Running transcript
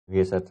I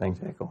guess that thing's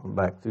echoing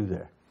back through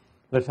there.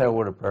 Let's have a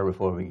word of prayer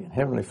before we begin.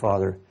 Heavenly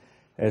Father,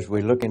 as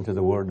we look into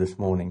the Word this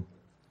morning,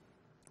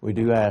 we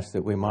do ask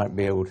that we might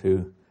be able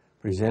to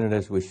present it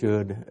as we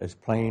should, as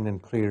plain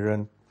and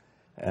clear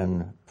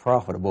and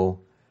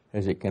profitable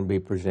as it can be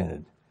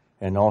presented,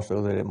 and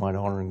also that it might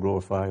honor and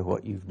glorify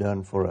what you've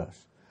done for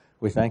us.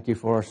 We thank you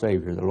for our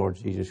Savior, the Lord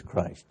Jesus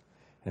Christ,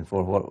 and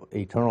for what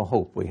eternal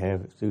hope we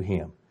have through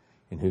Him,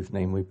 in whose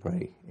name we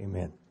pray.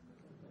 Amen.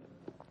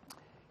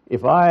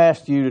 If I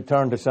asked you to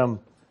turn to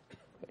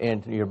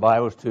into your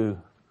Bibles to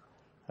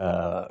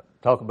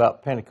talk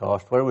about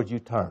Pentecost, where would you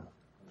turn?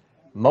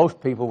 Most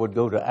people would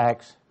go to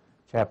Acts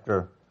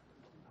chapter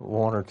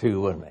 1 or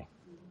 2, wouldn't they?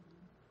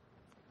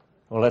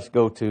 Well, let's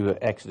go to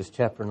Exodus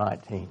chapter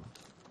 19.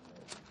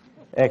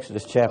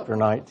 Exodus chapter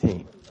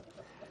 19.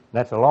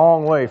 That's a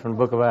long way from the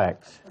book of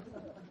Acts.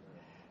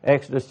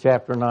 Exodus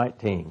chapter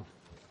 19.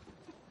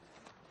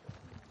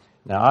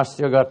 Now, I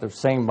still got the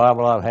same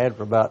Bible I've had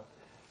for about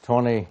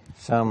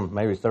 20-some,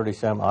 maybe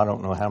 30-some, I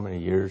don't know how many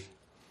years.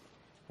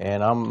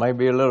 And I'm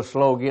maybe a little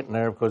slow getting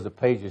there because the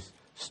pages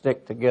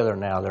stick together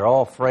now. They're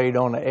all frayed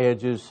on the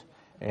edges,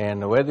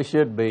 and the way they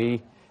should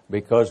be,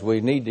 because we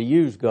need to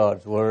use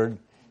God's Word,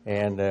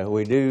 and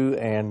we do.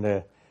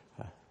 And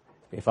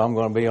if I'm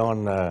going to be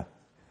on,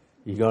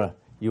 you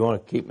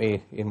want to keep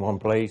me in one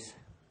place?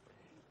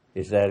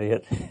 Is that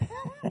it?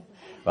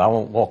 I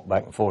won't walk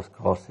back and forth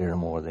across here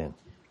more then.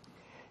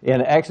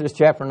 In Exodus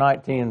chapter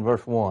 19,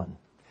 verse 1,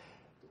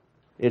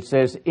 it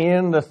says,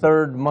 in the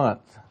third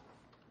month.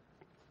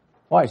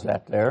 Why is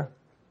that there?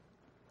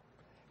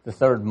 The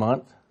third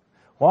month.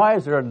 Why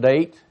is there a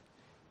date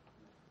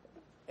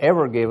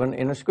ever given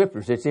in the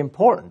Scriptures? It's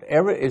important.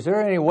 Is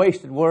there any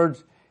wasted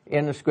words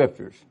in the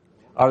Scriptures?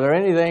 Are there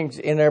any things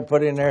in there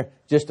put in there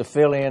just to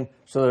fill in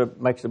so that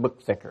it makes the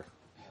book thicker?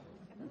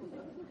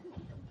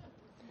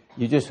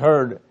 You just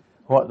heard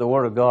what the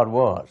Word of God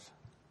was.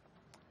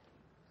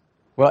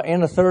 Well,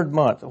 in the third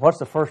month, what's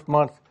the first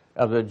month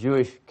of the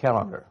Jewish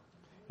calendar?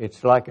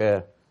 It's like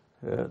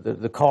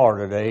the car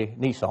today,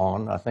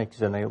 Nissan, I think is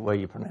the way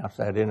you pronounce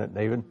that, isn't it,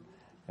 David?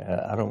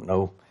 I don't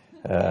know.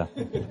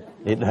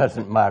 It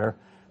doesn't matter.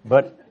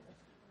 But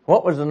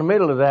what was in the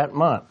middle of that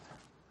month?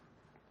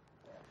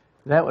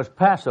 That was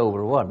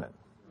Passover, wasn't it?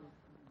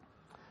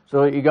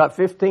 So you got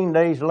 15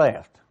 days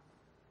left.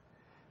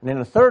 And in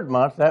the third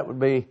month, that would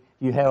be,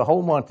 you have a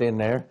whole month in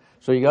there.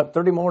 So you got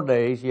 30 more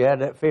days. You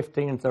add that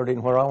 15 and 30,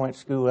 and where I went to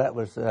school, that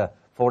was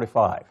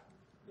 45.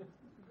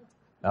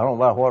 I don't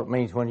know about what it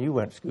means when you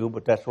went to school,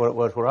 but that's what it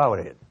was where I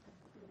was at.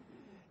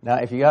 Now,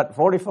 if you got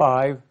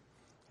 45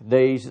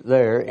 days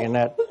there in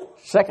that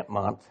second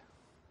month,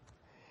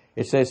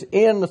 it says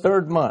in the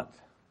third month.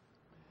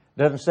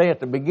 Doesn't say at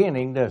the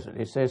beginning, does it?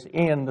 It says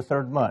in the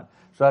third month.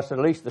 So that's at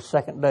least the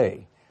second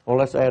day. Well,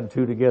 let's add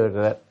two together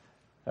to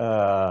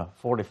that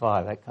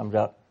 45. That comes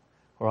out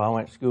where I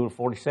went to school,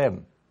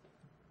 47.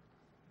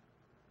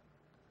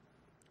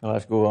 Now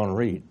let's go on and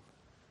read.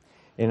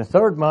 In the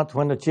third month,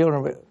 when the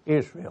children of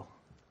Israel.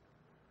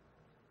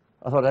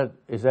 I thought,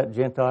 is that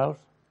Gentiles?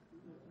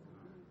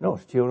 No,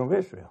 it's children of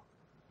Israel.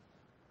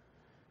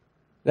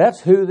 That's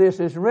who this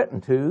is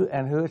written to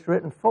and who it's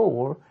written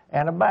for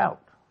and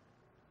about.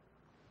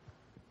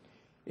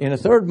 In the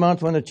third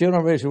month, when the children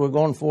of Israel were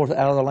going forth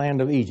out of the land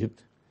of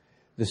Egypt,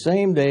 the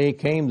same day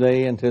came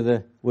they into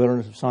the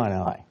wilderness of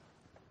Sinai.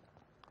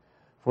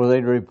 For they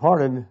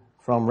departed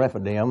from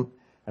Rephidim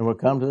and were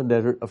come to the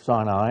desert of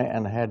Sinai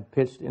and had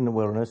pitched in the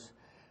wilderness,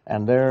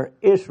 and there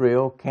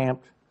Israel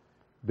camped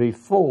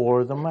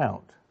before the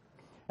mount.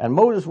 And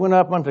Moses went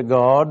up unto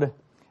God,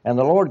 and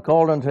the Lord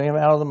called unto him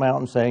out of the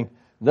mountain, saying,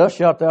 thus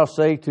shalt thou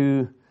say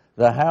to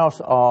the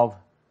house of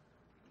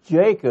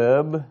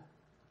Jacob,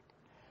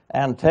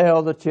 and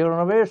tell the children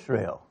of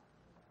Israel.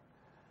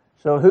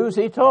 So who's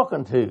he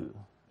talking to?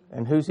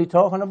 And who's he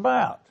talking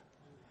about?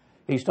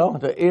 He's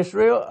talking to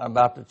Israel,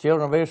 about the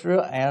children of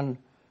Israel, and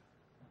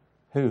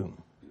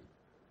whom?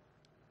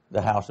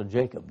 The house of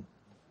Jacob.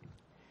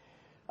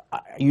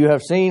 You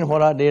have seen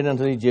what I did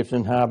unto the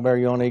Egyptians, how I bare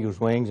you on eagle's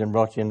wings and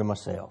brought you into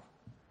myself.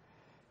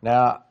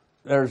 Now,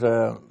 there's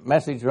a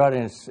message right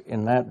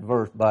in that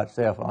verse by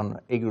itself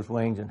on eagle's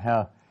wings and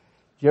how.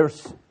 Do you ever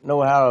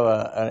know how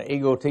an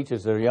eagle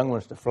teaches their young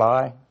ones to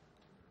fly?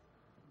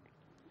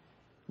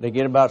 They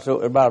get about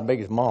as big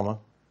as Mama,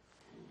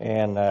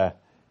 and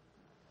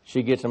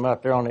she gets them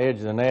out there on the edge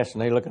of the nest,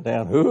 and they look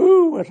down.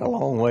 Ooh, it's a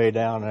long way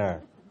down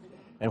there.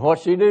 And what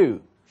she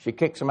do? She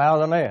kicks them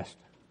out of the nest.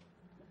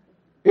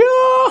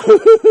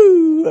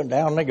 Yahoo! And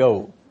down they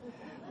go.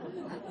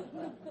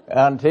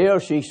 Until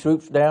she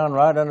swoops down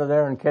right under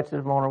there and catches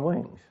them on her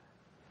wings.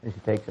 And she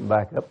takes them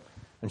back up.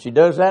 And she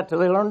does that till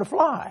they learn to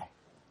fly.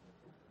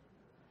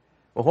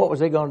 Well, what was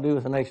they going to do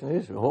with the nation of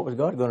Israel? What was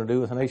God going to do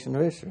with the nation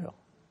of Israel?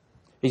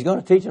 He's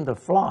going to teach them to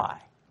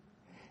fly.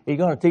 He's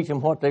going to teach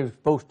them what they're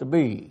supposed to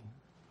be.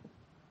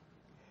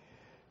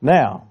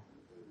 Now,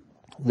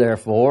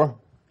 therefore,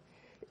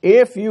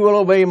 if you will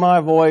obey my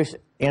voice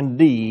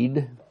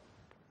indeed,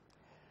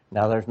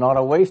 now there's not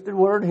a wasted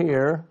word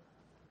here,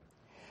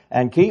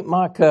 and keep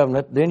my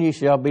covenant, then ye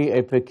shall be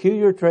a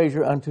peculiar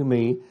treasure unto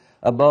me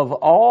above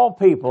all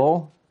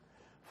people,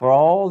 for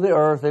all the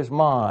earth is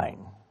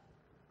mine.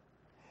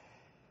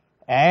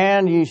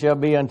 And ye shall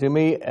be unto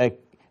me a...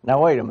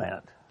 Now wait a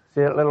minute.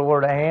 See that little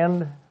word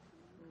and?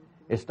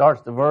 It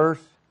starts the verse.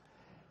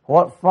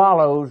 What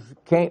follows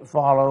can't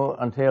follow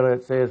until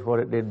it says what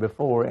it did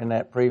before in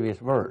that previous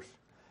verse.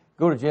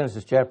 Go to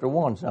Genesis chapter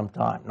 1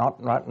 sometime.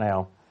 Not right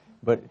now,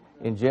 but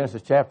in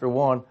Genesis chapter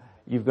 1,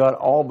 you've got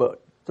all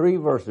but 3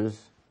 verses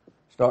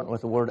starting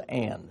with the word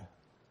and.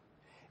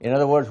 In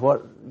other words,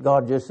 what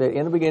God just said,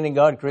 in the beginning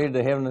God created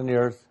the heaven and the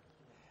earth,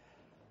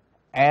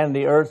 and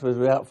the earth was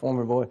without form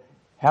and void.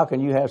 How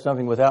can you have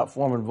something without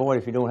form and void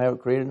if you don't have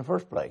it created in the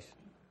first place?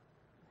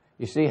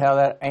 You see how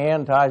that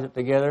and ties it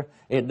together?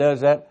 It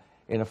does that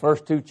in the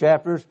first 2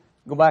 chapters.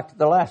 Go back to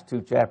the last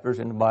 2 chapters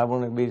in the Bible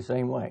and it'll be the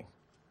same way.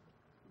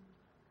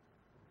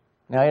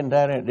 Now,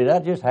 did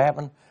that just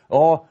happen?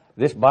 Oh,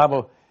 this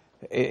Bible,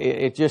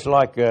 it's just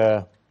like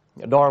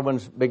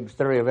Darwin's big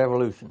theory of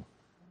evolution.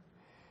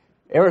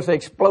 Every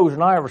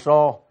explosion I ever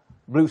saw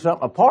blew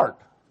something apart.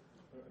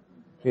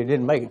 It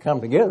didn't make it come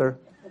together.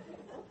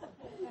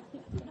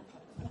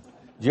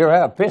 Did you ever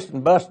have a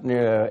piston bust in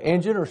your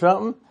engine or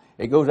something?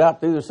 It goes out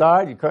through the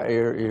side,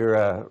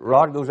 your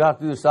rod goes out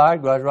through the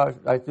side, goes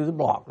right through the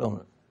block,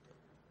 doesn't it?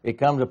 It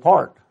comes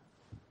apart.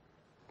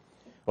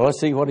 Well, let's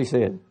see what he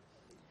said.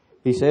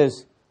 He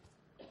says,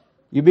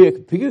 you be a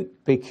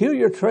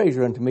peculiar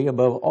treasure unto me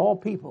above all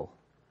people,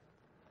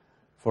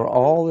 for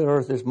all the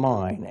earth is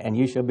mine, and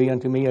you shall be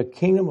unto me a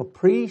kingdom of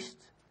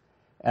priests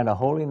and a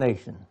holy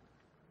nation.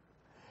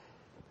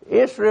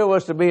 Israel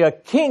was to be a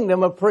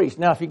kingdom of priests.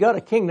 Now, if you got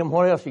a kingdom,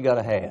 what else you got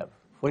to have?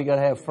 What do you got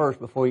to have first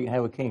before you can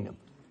have a kingdom?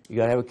 You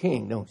got to have a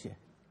king, don't you?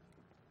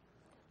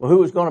 Well, who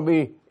was going to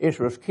be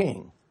Israel's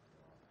king?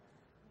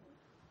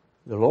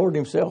 The Lord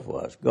himself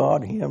was,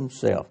 God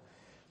himself.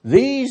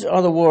 These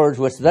are the words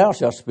which thou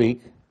shalt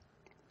speak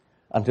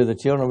unto the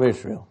children of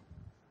Israel.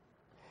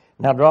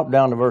 Now drop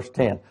down to verse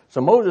 10.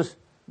 So Moses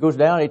goes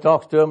down, he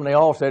talks to them, and they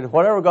all said,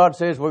 whatever God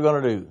says we're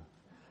going to do.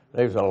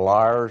 They's the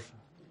liars.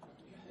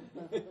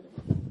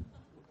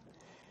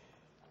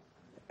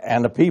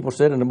 And the people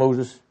said unto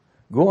Moses,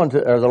 the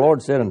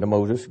Lord said unto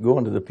Moses, go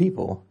unto the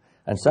people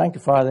and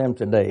sanctify them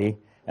today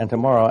and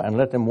tomorrow, and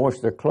let them wash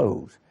their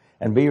clothes,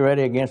 and be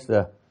ready against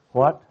the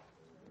what?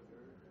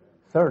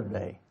 3rd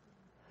day.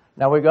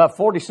 Now we've got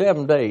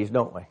 47 days,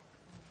 don't we,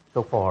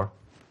 so far?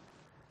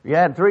 If you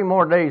add 3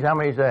 more days, how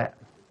many is that?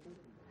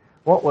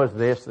 What was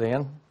this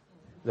then?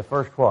 The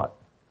first what?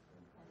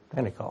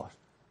 Pentecost.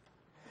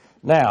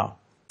 Now,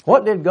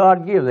 what did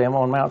God give them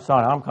on Mount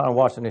Sinai? I'm kind of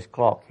watching this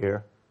clock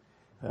here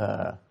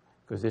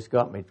because it's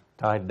got me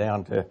tied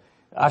down to...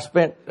 I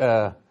spent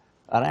an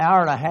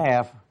hour and a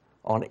half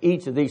on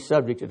each of these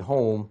subjects at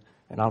home,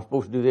 and I'm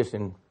supposed to do this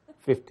in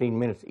 15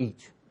 minutes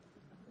each.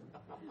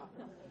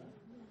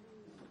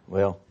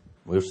 Well,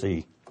 we'll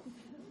see.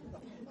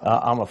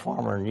 I'm a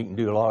farmer, and you can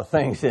do a lot of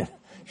things in a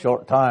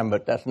short time,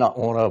 but that's not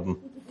one of them.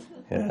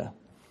 Yeah.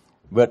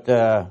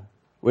 But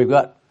we've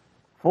got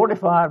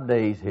 45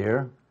 days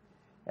here,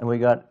 and we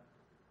got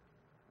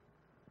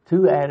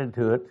 2 added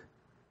to it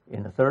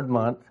in the 3rd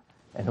month,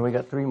 and then we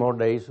got 3 more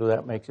days, so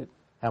that makes it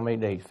how many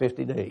days?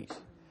 50 days.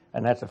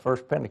 And that's the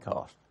first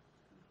Pentecost.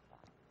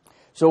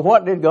 So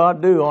what did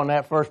God do on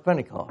that first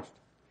Pentecost?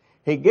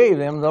 He gave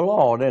them the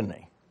law, didn't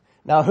he?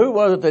 Now, who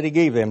was it that he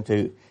gave them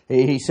to?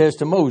 He says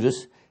to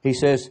Moses, he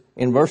says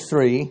in verse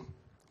 3,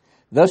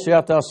 thus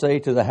shalt thou say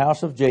to the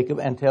house of Jacob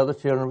and tell the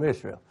children of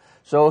Israel.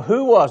 So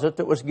who was it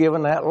that was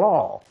given that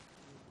law?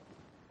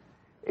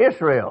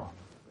 Israel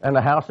and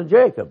the house of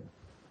Jacob.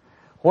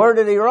 Where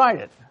did he write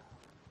it?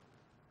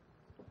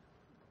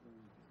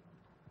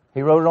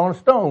 He wrote it on a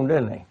stone,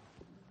 didn't he?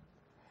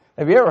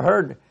 Have you ever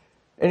heard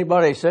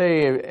anybody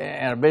say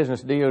in a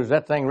business deal, is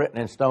that thing written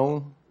in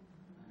stone?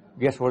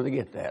 Guess where they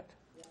get that?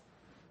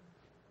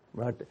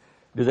 Right there.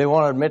 Do they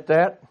want to admit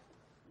that?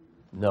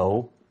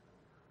 No.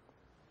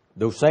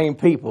 Those same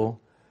people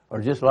are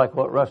just like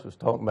what Russ was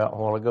talking about a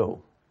while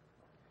ago.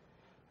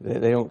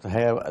 They don't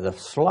have the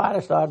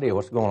slightest idea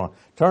what's going on.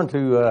 Turn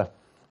to,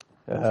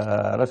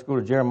 let's go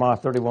to Jeremiah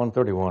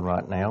 31:31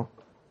 right now.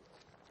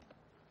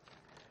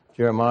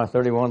 Jeremiah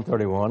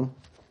 31:31.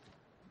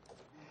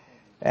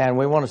 And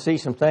we want to see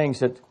some things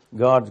that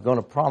God's going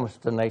to promise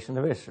to the nation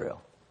of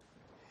Israel.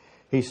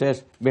 He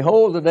says,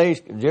 behold the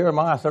days,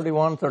 Jeremiah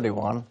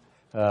 31:31.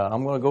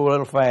 I'm going to go a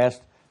little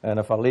fast, and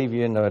if I leave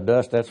you in the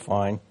dust, that's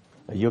fine.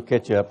 You'll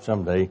catch up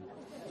someday.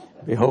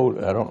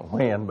 Behold, I don't know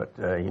when, but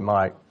you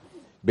might.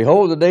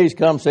 Behold, the days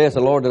come, saith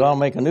the Lord, that I'll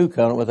make a new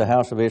covenant with the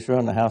house of Israel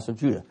and the house of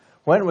Judah.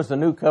 When was the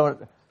new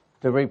covenant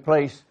to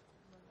replace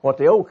what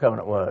the old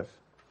covenant was?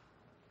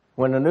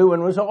 When the new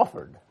one was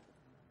offered.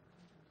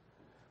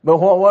 But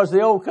what was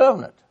the old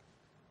covenant?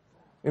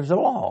 It was a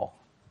law.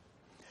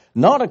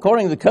 Not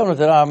according to the covenant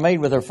that I made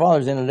with their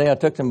fathers in the day I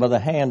took them by the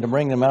hand to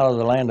bring them out of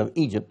the land of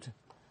Egypt.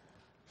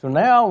 So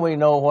now we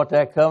know what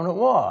that covenant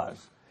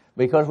was.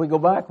 Because we go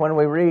back when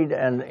we read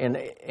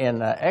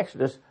in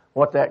Exodus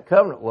what that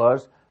covenant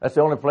was. That's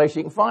the only place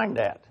you can find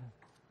that.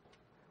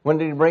 When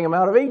did he bring them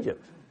out of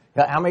Egypt?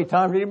 How many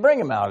times did he bring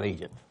them out of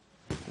Egypt?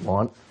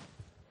 Once.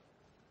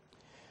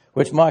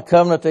 Which my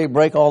covenant they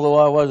break, although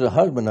I was a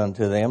husband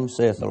unto them,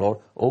 saith the Lord.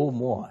 Oh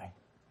my.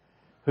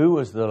 Who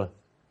was the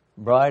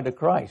bride of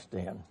Christ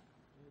then?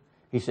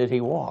 He said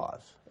he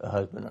was a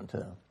husband unto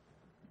them.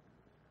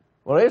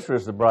 Well, Israel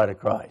is the bride of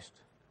Christ.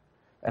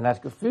 And that's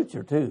the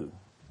future too.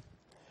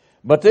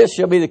 But this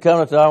shall be the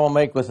covenant that I will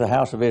make with the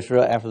house of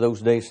Israel after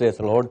those days, saith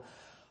the Lord.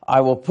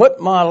 I will put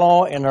my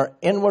law in their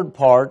inward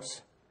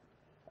parts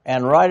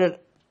and write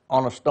it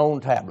on a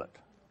stone tablet.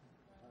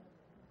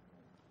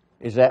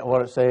 Is that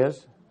what it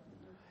says?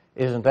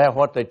 Isn't that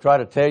what they try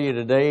to tell you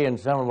today in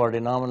some of our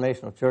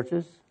denominational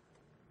churches?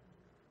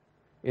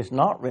 It's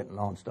not written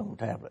on stone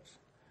tablets.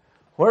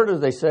 Where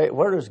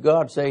does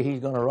God say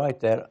he's going to write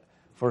that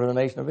for the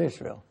nation of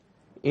Israel?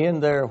 In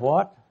their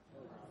what?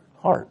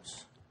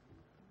 Hearts.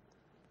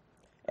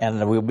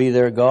 And will be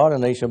their God,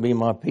 and they shall be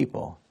my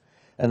people.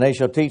 And they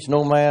shall teach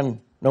no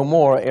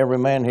more, every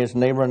man his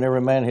neighbor and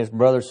every man his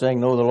brother,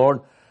 saying, Know the Lord,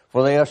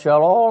 for they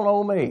shall all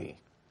know me.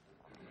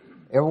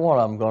 Every one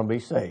of them going to be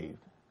saved.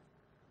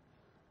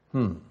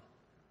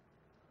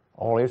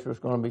 All Israel's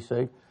going to be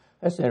saved.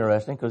 That's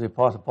interesting, because the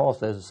Apostle Paul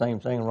says the same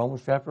thing in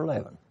Romans chapter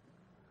 11.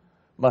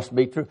 Must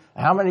be true.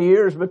 How many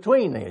years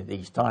between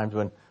these times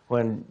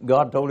when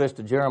God told this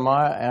to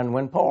Jeremiah and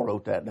when Paul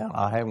wrote that down?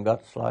 I haven't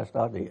got the slightest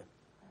idea.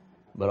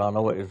 But I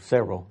know it was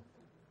several.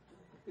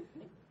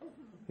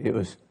 It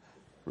was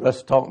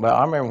Russ talking about,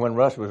 I remember when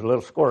Russ was a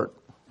little squirt.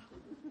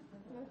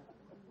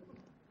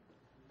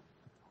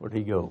 Where'd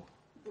he go?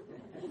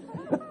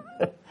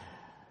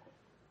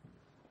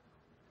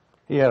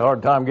 He had a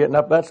hard time getting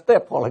up that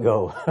step a while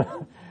ago.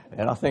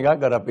 And I think I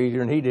got up easier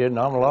than he did, and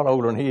I'm a lot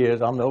older than he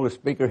is. I'm the oldest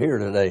speaker here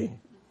today,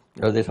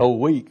 or this whole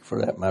week for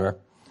that matter.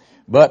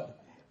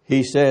 But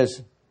he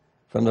says,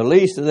 from the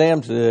least of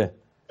them to the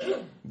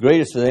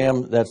greatest of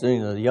them, that's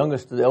the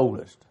youngest to the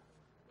oldest.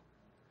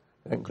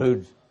 That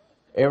includes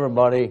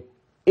everybody,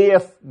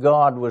 if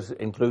God was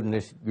including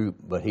this group,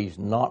 but he's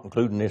not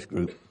including this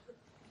group.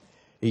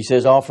 He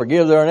says, I'll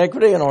forgive their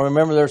iniquity and I'll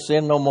remember their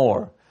sin no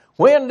more.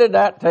 When did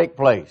that take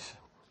place?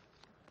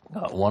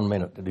 Got 1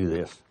 minute to do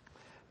this.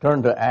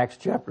 Turn to Acts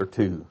chapter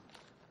 2.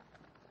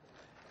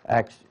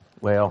 I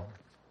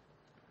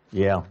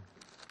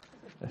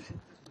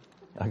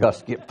got to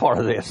skip part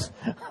of this.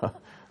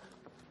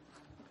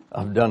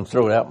 I've done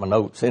thrown out my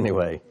notes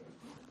anyway.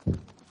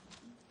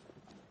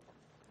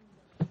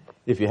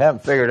 If you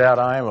haven't figured out,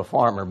 I am a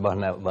farmer,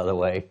 by the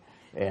way,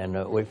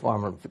 and we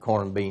farm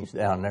corn and beans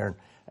down there. And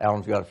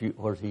Alan's got a few.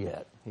 Where's he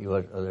at?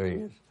 There he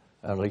is.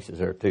 And Lisa's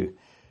there too.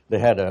 They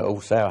had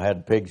old Sal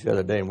had pigs the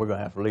other day, and we're going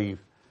to have to leave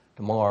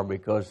tomorrow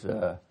because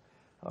a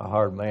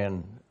hard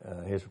man,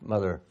 his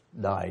mother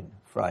died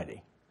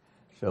Friday,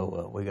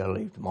 so we got to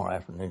leave tomorrow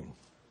afternoon.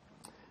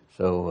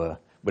 So,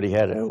 but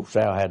old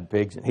Sal had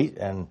pigs,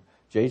 and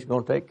Jay's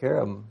going to take care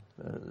of them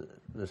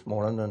this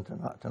morning and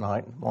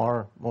tonight and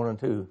tomorrow morning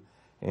too,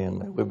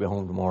 and we'll be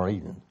home tomorrow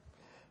evening.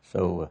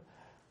 So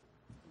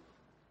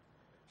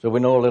we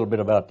know a little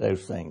bit about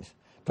those things.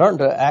 Turn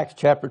to Acts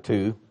chapter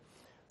 2.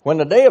 When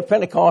the day of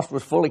Pentecost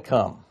was fully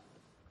come.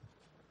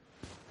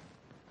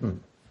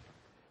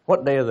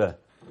 What day of the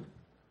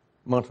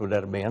month would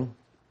that have been?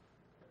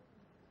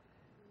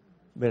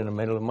 Been in the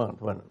middle of the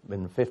month, wouldn't it?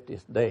 Been the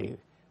 50th day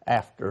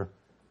after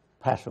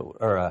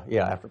Passover,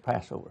 after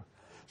Passover.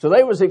 So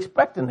they was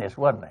expecting this,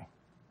 wasn't they?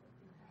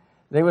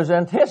 They was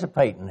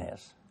anticipating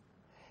this.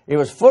 It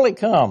was fully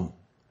come.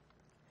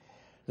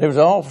 There was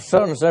all of a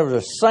sudden there was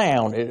a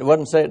sound. It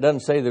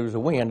doesn't say there was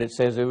a wind. It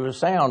says there was a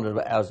sound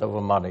as of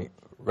a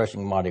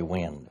rushing mighty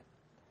wind.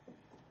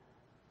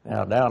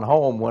 Now down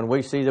home, when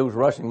we see those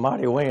rushing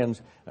mighty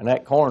winds, and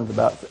that corn's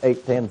about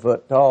 8-10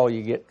 foot tall,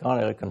 you get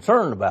kind of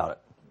concerned about it.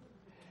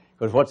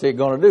 Because what's it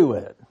going to do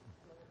with it?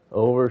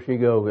 Over she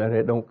goes, and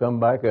it don't come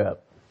back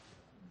up.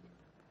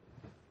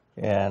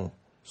 And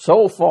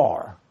so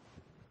far,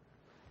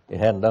 it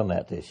hadn't done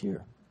that this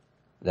year,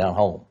 down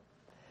home.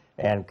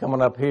 And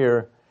coming up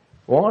here,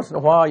 once in a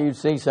while you'd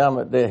see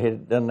some that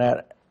had done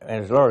that,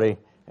 and it's early,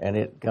 and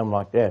it come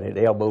like that. It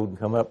elbowed and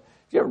come up.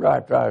 Did you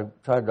ever try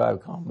to drive a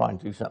combine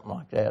through something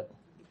like that?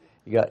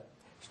 You got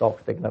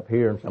stalks sticking up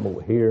here, and some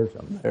over here, and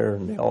some there,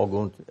 and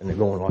they're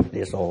going like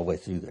this all the way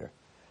through there.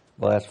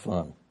 Well, that's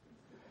fun.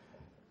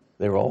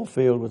 They were all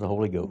filled with the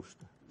Holy Ghost.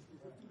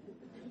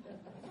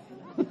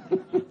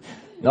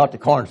 Not the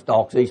corn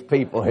stalks, these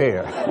people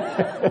here.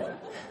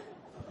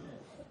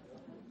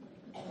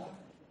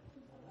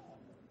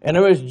 And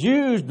there was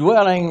Jews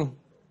dwelling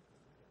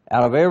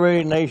out of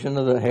every nation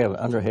of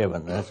under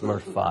heaven. That's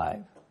verse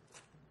 5.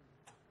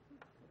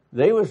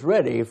 They was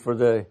ready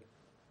for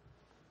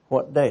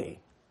what day?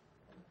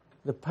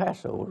 The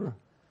Passover.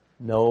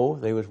 No,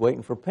 they was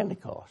waiting for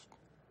Pentecost.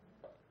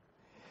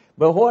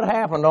 But what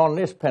happened on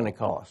this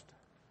Pentecost?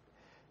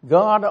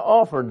 God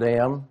offered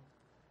them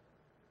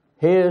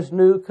His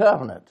new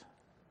covenant.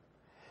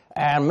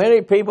 And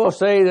many people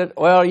say that,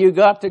 well, you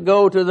got to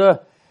go to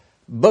the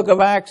book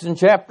of Acts in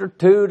chapter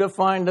 2 to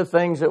find the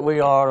things that we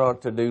are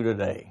to do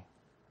today.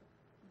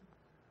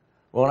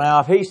 Well, now,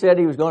 if he said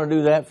he was going to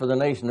do that for the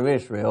nation of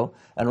Israel,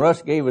 and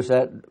Russ gave us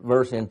that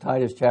verse in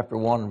Titus chapter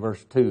 1 and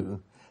verse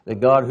 2, that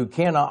God who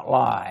cannot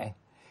lie,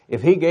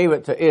 if he gave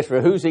it to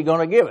Israel, who's he going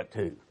to give it to?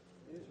 Israel.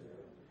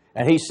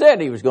 And he said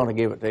he was going to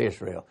give it to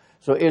Israel.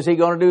 So is he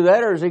going to do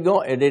that, or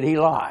did he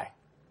lie?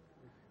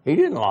 He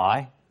didn't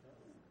lie.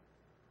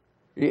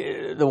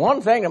 The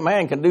one thing a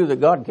man can do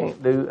that God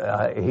can't do,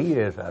 he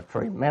is a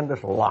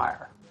tremendous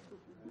liar.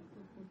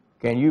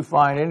 Can you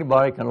find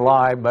anybody can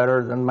lie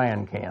better than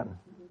man can?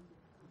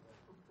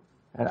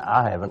 And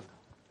I haven't.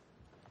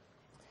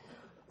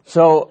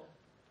 So,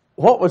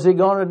 what was he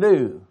going to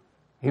do?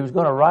 He was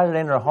going to write it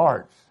in their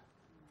hearts.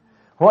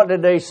 What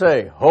did they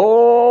say?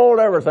 Hold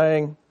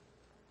everything.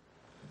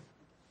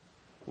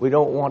 We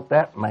don't want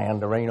that man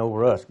to reign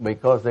over us,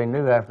 because they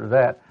knew after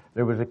that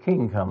there was a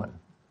king coming.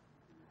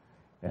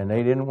 And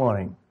they didn't want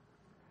him.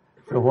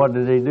 So what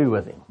did they do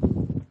with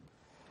him?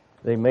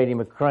 They made him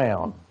a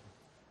crown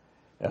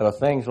out of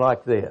things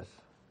like this.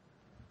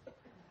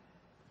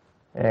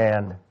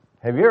 And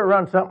have you ever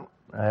run something?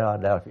 Well, I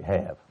doubt if you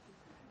have.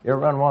 You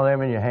ever run one of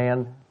them in your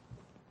hand?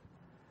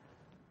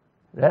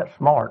 That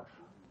smarts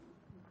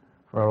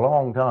for a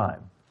long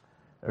time.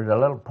 There's a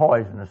little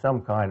poison of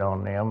some kind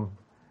on them.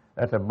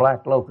 That's a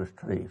black locust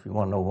tree, if you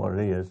want to know what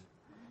it is.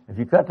 If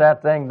you cut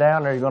that thing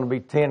down, there's going to be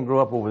 10 grow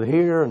up over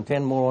here and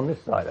 10 more on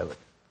this side of it.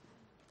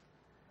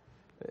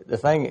 The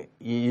thing,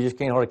 you just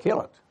can't hardly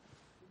kill it.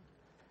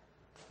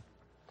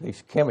 It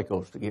takes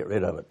chemicals to get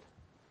rid of it.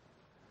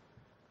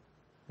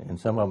 And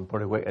some of them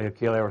pretty well, they'll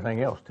kill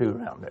everything else too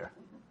around there.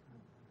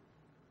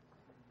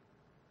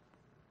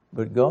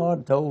 But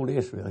God told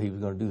Israel he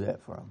was going to do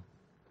that for them.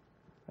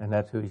 And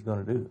that's who he's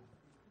going to do.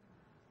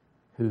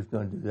 Who's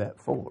going to do that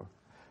for?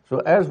 So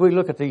as we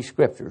look at these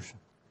scriptures,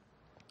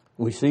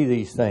 we see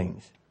these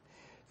things.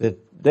 The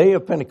day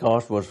of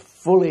Pentecost was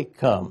fully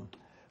come.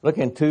 Look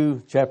in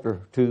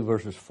chapter 2,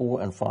 verses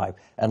 4 and 5.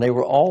 And they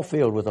were all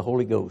filled with the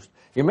Holy Ghost.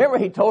 You remember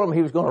he told them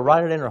he was going to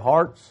write it in their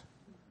hearts?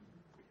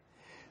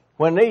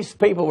 When these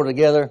people were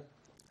together,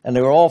 and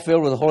they were all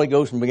filled with the Holy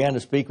Ghost and began to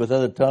speak with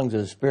other tongues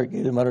as the Spirit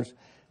gave them utterance,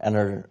 and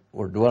there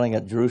were dwelling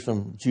at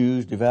Jerusalem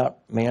Jews, devout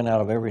men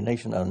out of every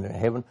nation under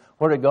heaven.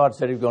 Where did God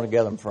say he was going to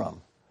gather them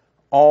from?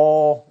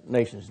 All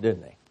nations,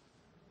 didn't he?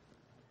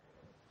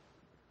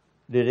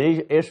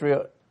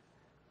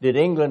 Did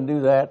England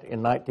do that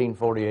in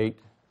 1948?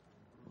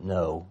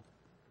 No.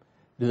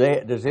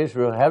 Does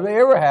Israel, have they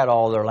ever had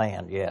all their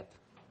land yet?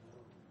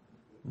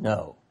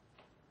 No.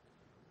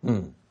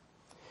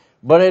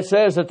 But it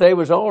says that they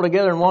was all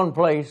together in one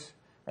place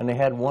and they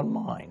had one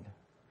mind.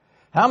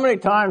 How many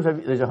times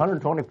there's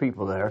 120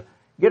 people there?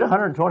 Get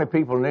 120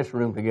 people in this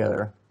room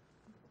together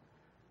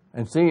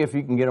and see if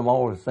you can get them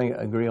all to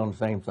agree on the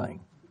same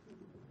thing.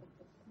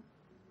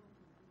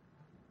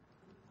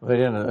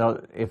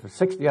 If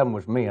 60 of them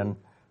was men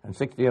and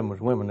 60 of them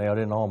was women, they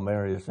didn't all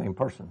marry the same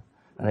person.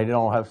 And they didn't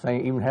all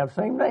even have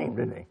the same name,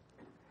 did they?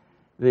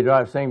 Did they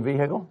drive the same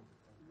vehicle?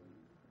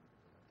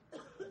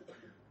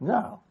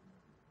 No.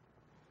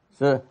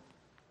 So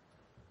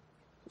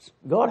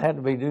God had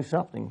to be doing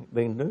something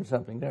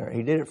there.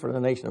 He did it for the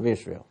nation of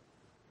Israel.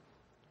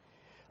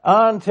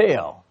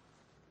 Until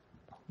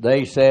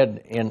they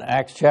said in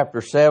Acts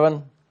chapter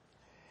 7,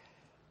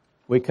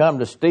 we come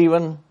to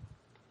Stephen,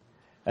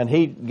 and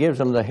he gives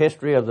them the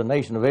history of the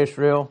nation of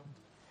Israel.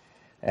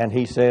 And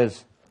he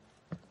says,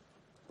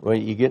 well,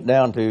 you get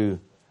down to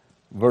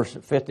verse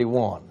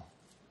 51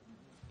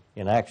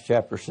 in Acts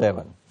chapter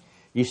 7.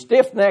 You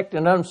stiff-necked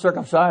and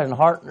uncircumcised in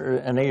heart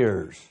and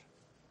ears.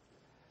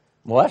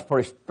 Well, that's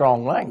pretty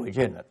strong language,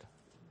 isn't it?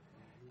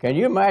 Can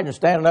you imagine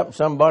standing up to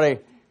somebody,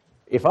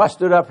 if I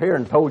stood up here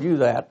and told you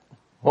that,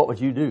 what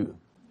would you do?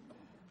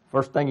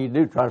 First thing you'd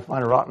do, try to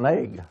find a rotten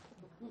egg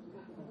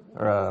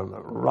or a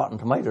rotten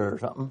tomato or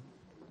something.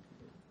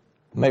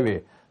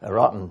 Maybe a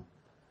rotten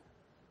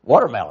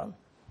watermelon.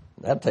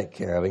 That'd take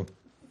care of him.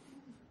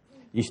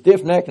 You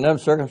stiff-necked and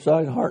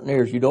uncircumcised in heart and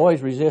ears, you'd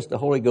always resist the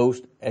Holy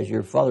Ghost as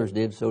your fathers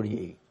did, so do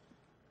ye.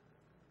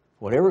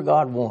 Whatever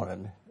God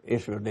wanted,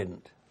 Israel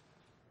didn't.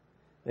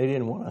 They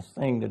didn't want a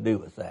thing to do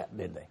with that,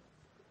 did they?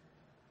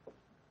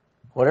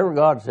 Whatever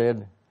God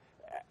said.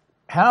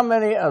 How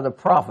many of the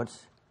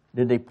prophets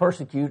did they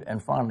persecute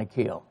and finally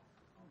kill?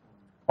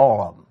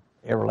 All of them.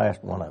 Every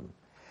last one of them.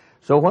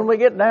 So when we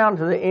get down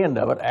to the end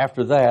of it,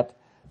 after that,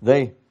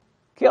 they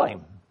kill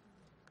him.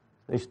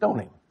 They stone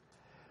him.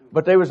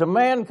 But there was a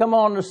man come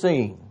on the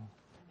scene.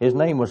 His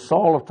name was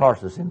Saul of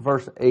Tarsus in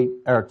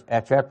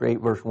chapter 8,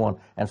 verse 1.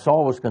 And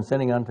Saul was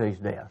consenting unto his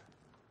death.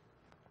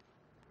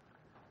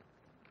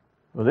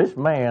 Well, this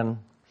man,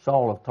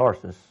 Saul of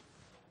Tarsus,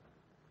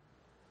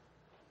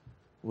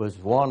 was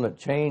one that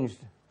changed,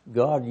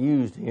 God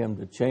used him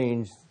to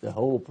change the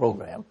whole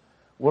program.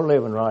 We're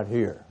living right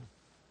here.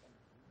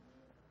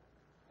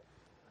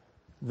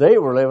 They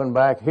were living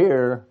back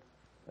here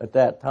at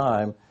that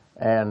time,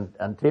 and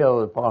until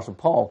the Apostle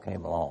Paul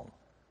came along.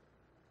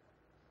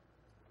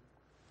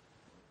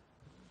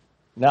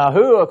 Now,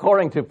 who,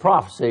 according to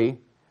prophecy,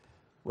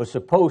 was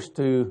supposed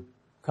to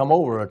come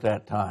over at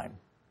that time?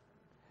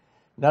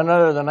 none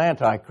other than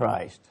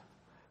Antichrist.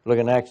 Look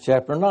in Acts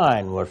chapter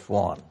 9, verse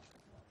 1.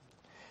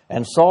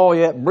 And Saul,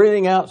 yet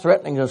breathing out,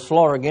 threatening to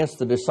slaughter against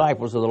the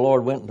disciples of the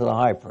Lord, went into the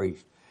high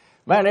priest.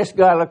 Man, this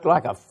guy looked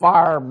like a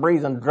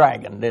fire-breathing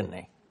dragon, didn't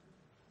he?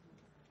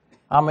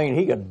 I mean,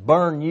 he could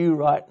burn you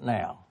right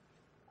now.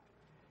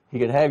 He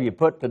could have you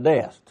put to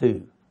death,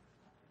 too.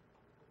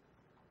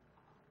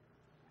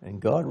 And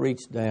God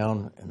reached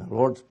down, and the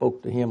Lord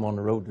spoke to him on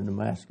the road to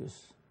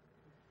Damascus,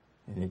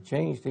 and it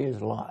changed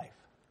his life.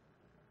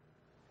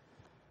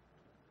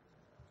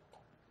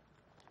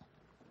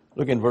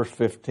 Look in verse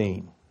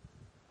 15.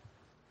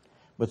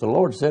 But the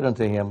Lord said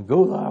unto him,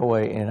 Go thy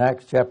way, in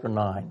Acts chapter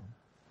 9.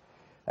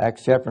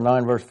 Acts chapter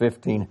 9, verse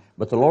 15.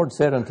 But the Lord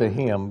said unto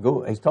him,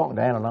 Go, he's talking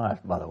to Ananias,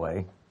 by the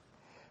way.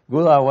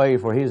 Go thy way,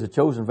 for he is a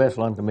chosen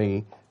vessel unto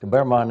me, to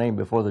bear my name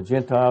before the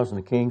Gentiles and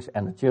the kings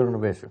and the children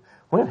of Israel.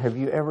 When have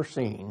you ever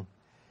seen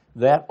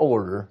that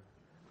order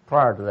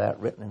prior to that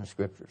written in the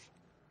Scriptures?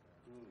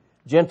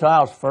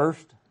 Gentiles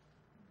first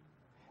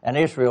and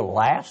Israel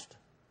last?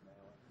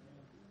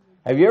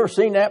 Have you ever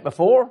seen that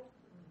before?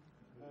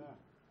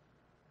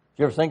 Did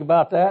you ever think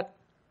about that?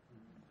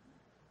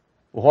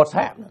 Well, what's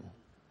happening?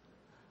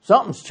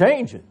 Something's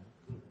changing.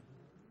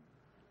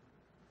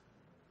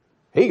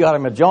 He got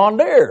him a John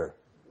Deere.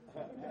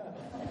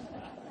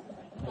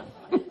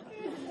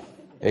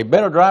 He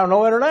better drive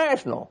no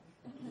International.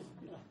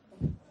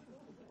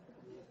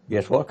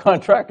 Guess what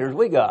contractors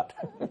we got?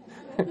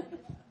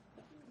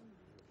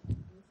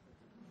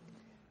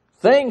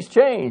 Things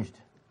changed.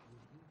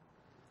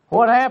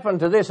 What happened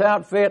to this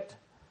outfit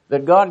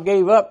that God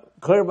gave up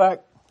clear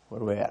back?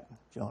 Where are we at?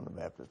 John the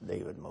Baptist,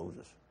 David,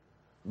 Moses.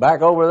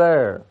 Back over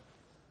there.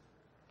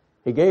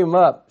 He gave them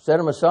up, set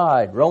them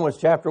aside. Romans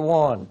chapter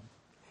 1.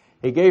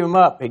 He gave them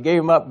up,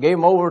 gave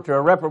them over to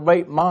a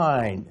reprobate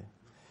mind.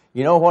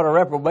 You know what a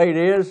reprobate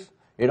is?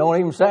 It don't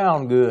even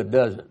sound good,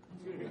 does it?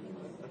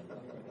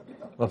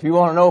 Well, if you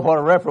want to know what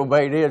a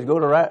reprobate is, go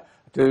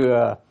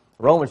to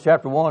Romans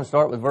chapter 1,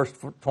 start with verse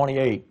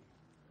 28.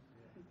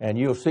 And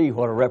you'll see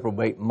what a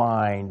reprobate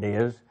mind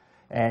is.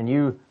 And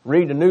you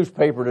read the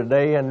newspaper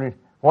today, and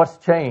what's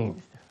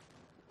changed?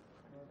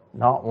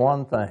 Not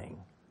one thing.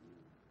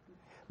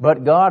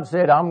 But God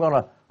said, I'm going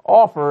to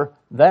offer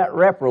that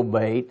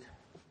reprobate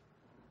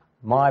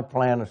my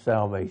plan of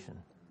salvation.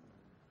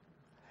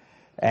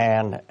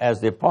 And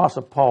as the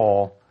Apostle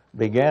Paul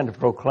began to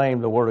proclaim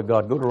the Word of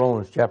God, go to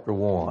Romans chapter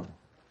 1.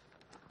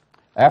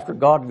 After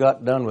God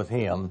got done with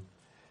him,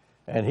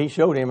 and he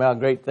showed him how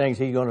great things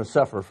he's going to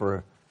suffer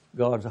for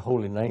God's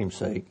holy name's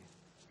sake.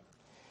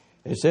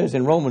 It says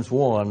in Romans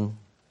 1,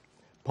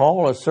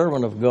 Paul, a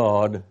servant of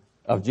God,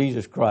 of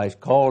Jesus Christ,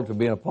 called to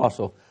be an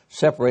apostle,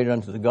 separated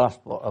unto the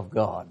gospel of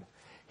God.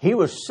 He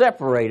was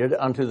separated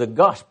unto the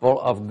gospel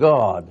of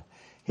God.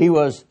 He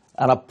was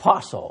an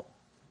apostle.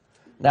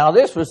 Now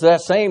this was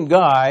that same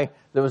guy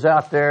that was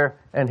out there,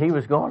 and he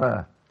was going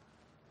to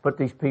put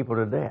these people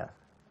to death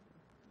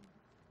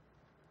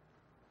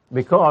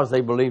because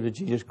they believed that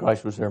Jesus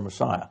Christ was their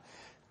Messiah.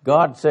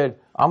 God said,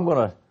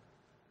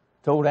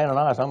 told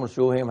Ananias, I'm going to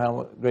show him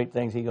how great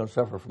things he's going to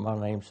suffer for my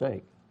name's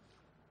sake.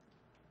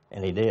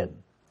 And he did.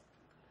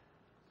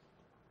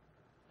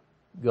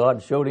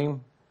 God showed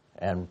him,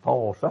 and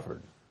Paul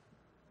suffered.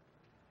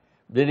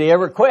 Did he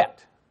ever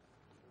quit?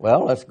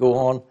 Well, let's go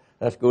on.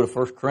 Let's go to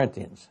 1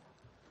 Corinthians.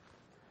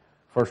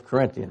 1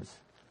 Corinthians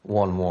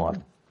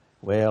 1:1.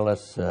 Well,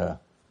 let's...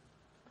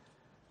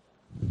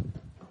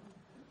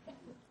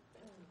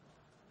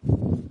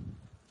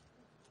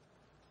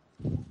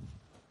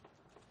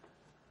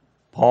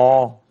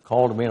 Paul,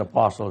 called to be an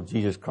apostle of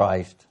Jesus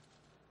Christ,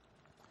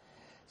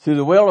 through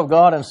the will of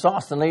God, and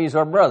Sosthenes,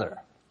 our brother.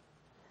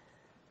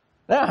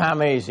 Now, how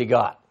many has he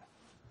got?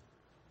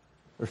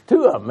 There's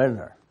two of them, isn't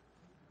there?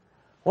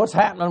 What's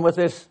happening with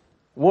this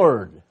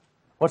word?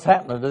 What's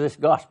happening to this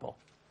gospel?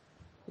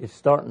 It's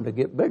starting to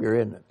get bigger,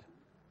 isn't it?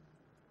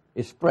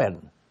 It's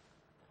spreading.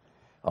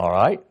 All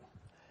right.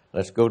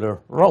 Let's go to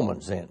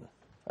Romans then.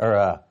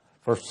 Or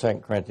 1st,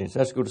 2nd Corinthians.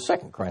 Let's go to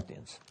 2nd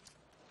Corinthians.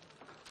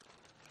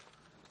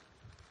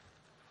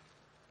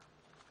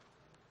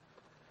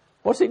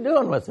 What's he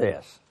doing with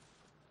this?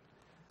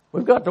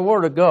 We've got the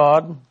Word of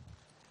God,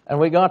 and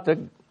we got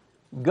the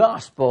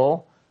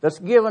gospel that's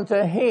given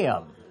to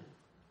him.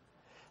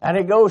 And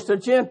it goes to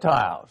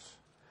Gentiles.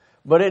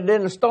 But it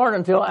didn't start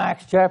until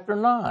Acts chapter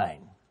 9.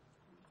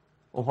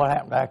 Well, what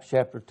happened to Acts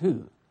chapter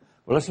 2?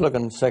 Well, let's look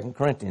in 2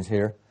 Corinthians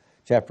here,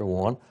 chapter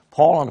 1.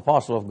 Paul, an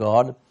apostle of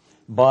God,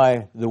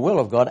 by the will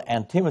of God,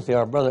 and Timothy,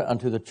 our brother,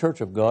 unto the church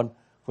of God,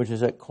 which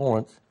is at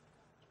Corinth,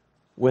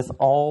 with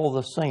all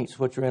the saints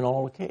which are in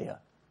all Achaia.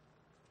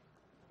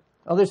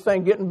 Now, this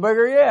thing getting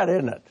bigger yet,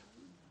 isn't it?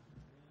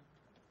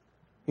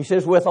 He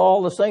says, with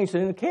all the saints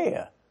in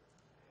Achaia.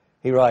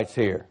 He writes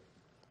here.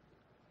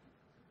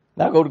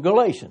 Now go to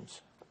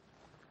Galatians.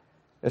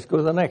 Let's go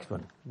to the next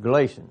one.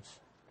 Galatians.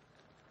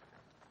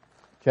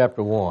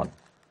 Chapter 1.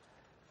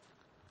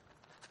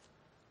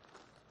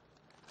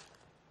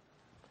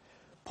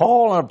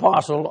 Paul, an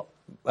apostle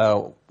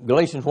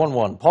Galatians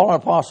 1:1. Paul, an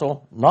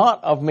apostle,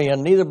 not of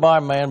men, neither by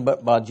man,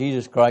 but by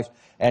Jesus Christ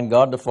and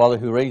God the Father,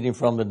 who raised him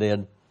from the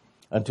dead,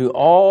 unto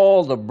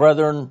all the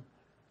brethren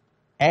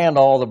and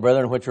all the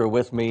brethren which are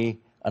with me,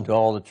 unto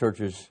all the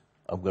churches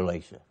of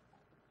Galatia.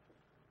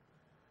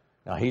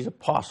 Now, he's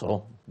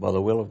apostle by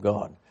the will of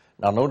God.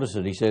 Now, notice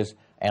that he says,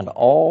 and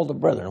all the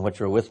brethren which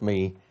are with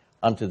me,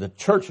 unto the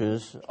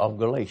churches of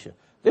Galatia.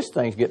 This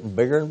thing's getting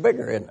bigger and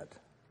bigger, isn't it?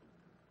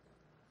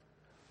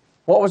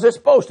 What was it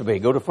supposed to be?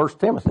 Go to 1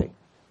 Timothy.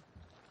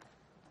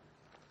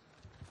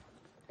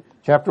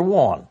 Chapter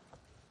 1.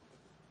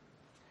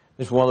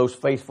 This is one of those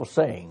faithful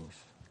sayings.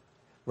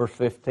 Verse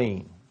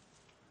 15.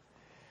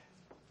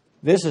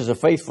 This is a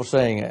faithful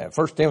saying.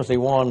 1 Timothy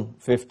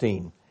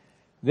 1:15.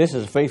 This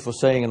is a faithful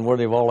saying and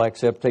worthy of all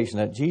acceptation,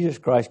 that Jesus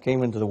Christ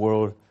came into the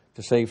world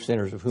to save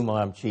sinners, of whom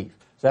I am chief.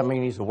 Does that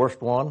mean he's the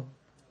worst one?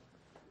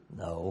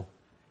 No.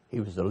 He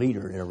was the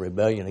leader in a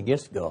rebellion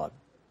against God.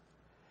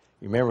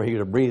 You remember he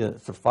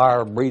was a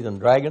fire-breathing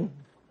dragon?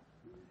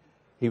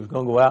 He was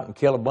going to go out and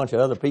kill a bunch of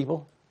other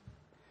people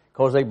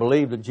because they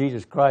believed that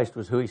Jesus Christ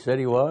was who he said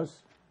he was.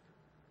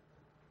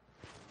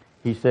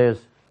 He says,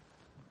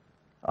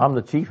 I'm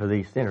the chief of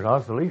these sinners. I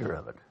was the leader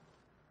of it.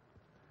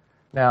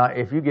 Now,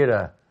 if you get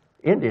an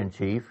Indian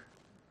chief,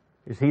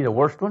 is he the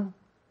worst one?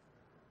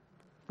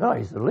 No,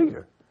 he's the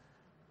leader.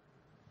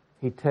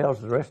 He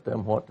tells the rest of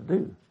them what to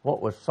do.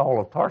 What was Saul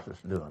of Tarsus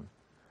doing?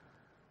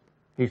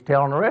 He's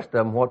telling the rest of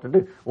them what to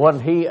do.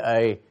 Wasn't he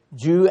a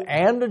Jew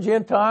and a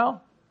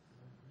Gentile?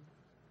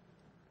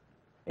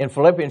 In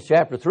Philippians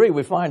chapter 3,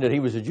 we find that he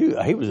was a Jew.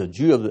 He was a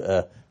Jew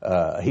of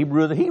a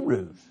Hebrew of the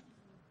Hebrews.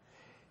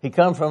 He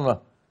comes from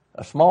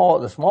the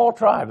small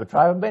tribe, the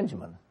tribe of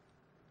Benjamin.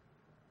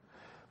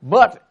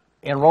 But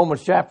in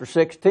Romans chapter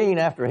 16,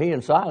 after he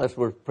and Silas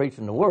were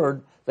preaching the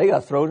word, they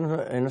got thrown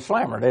in a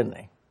slammer, didn't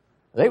they?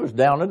 They was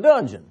down a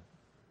dungeon.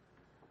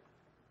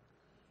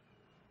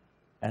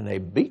 And they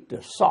beat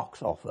the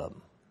socks off of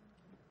them.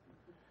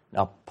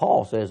 Now,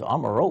 Paul says,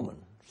 I'm a Roman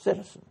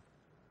citizen.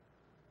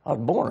 I was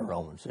born a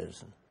Roman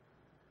citizen.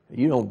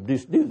 You don't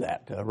just do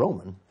that to a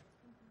Roman.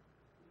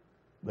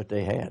 But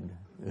they had.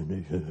 And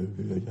they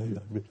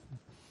said,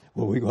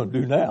 what are we going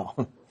to do now?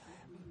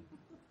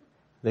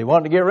 They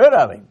wanted to get rid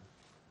of him.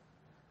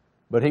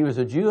 But he was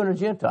a Jew and a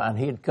Gentile, and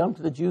he had come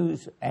to the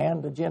Jews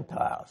and the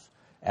Gentiles.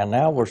 And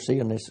now we're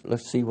seeing this.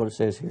 Let's see what it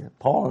says here.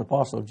 Paul, an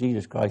apostle of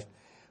Jesus Christ,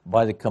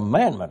 by the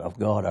commandment of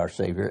God our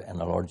Savior and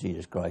the Lord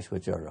Jesus Christ,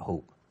 which are the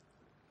hope.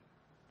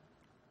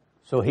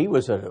 So he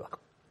was an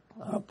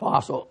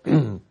apostle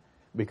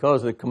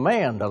because of the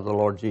command of the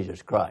Lord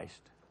Jesus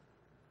Christ.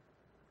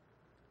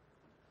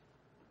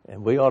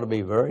 And we ought to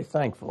be very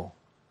thankful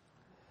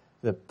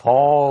that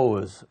Paul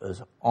was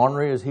as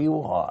ornery as he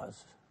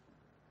was,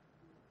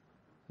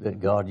 that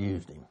God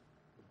used him.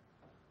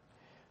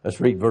 Let's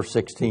read verse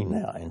 16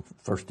 now in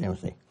 1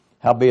 Timothy.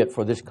 Howbeit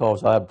for this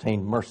cause I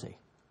obtained mercy,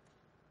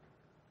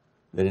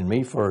 that in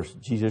me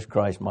first Jesus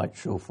Christ might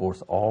show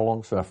forth all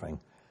longsuffering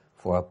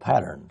for a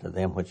pattern to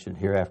them which should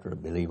hereafter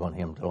believe on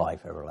him to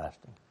life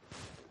everlasting.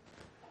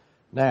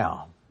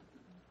 Now,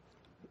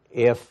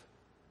 if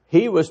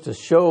he was to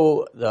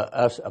show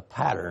us a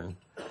pattern,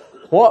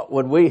 what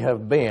would we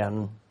have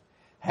been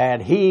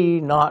had he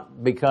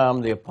not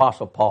become the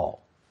Apostle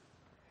Paul?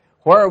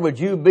 Where would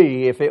you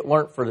be if it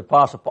weren't for the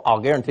Apostle Paul? I'll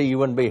guarantee you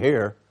wouldn't be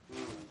here.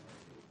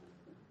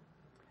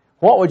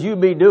 What would you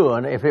be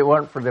doing if it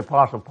weren't for the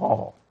Apostle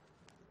Paul?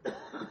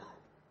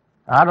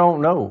 I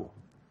don't know.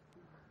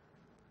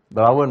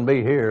 But I wouldn't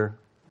be here.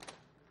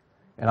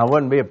 And I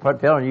wouldn't be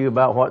telling you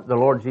about what the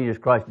Lord Jesus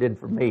Christ did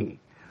for me,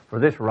 for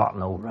this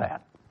rotten old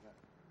rat.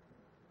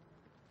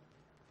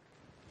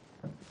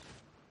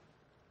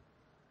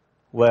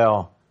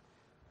 Well,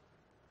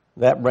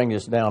 that brings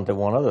us down to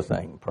one other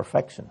thing,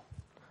 perfection.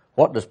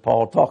 What does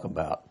Paul talk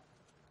about?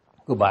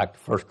 Go back to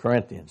 1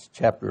 Corinthians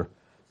chapter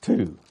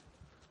 2.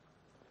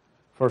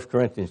 1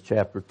 Corinthians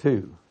chapter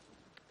 2.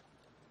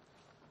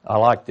 I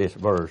like this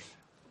verse.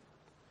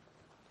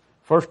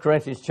 1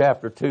 Corinthians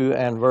chapter 2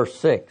 and verse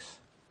 6.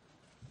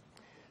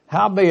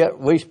 Howbeit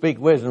we speak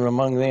wisdom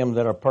among them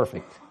that are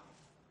perfect.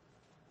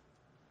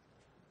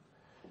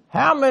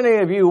 How many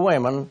of you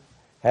women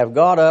have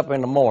got up in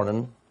the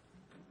morning,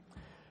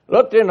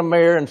 looked in the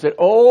mirror and said,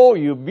 oh,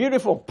 you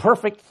beautiful,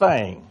 perfect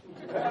thing?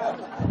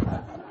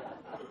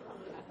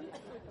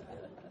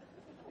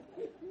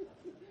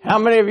 How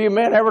many of you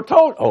men ever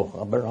told,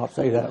 oh, I better not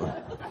say that one.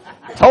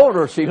 Told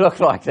her she looked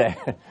like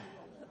that.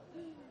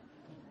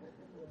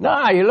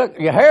 No,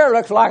 your hair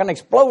looks like an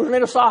explosion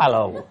in a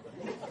silo.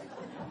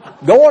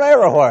 Going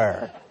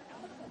everywhere.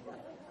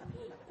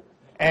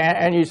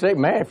 And you say,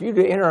 man, if you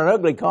enter an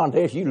ugly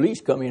contest, you at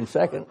least come in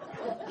second.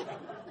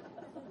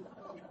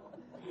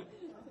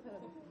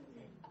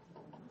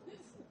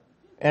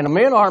 And the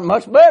men aren't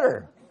much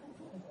better.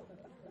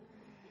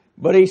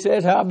 But he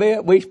says,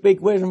 howbeit we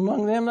speak wisdom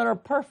among them that are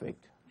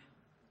perfect.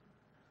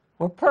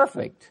 We're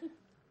perfect.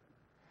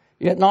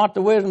 Yet not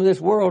the wisdom of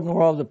this world,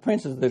 nor of the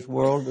princes of this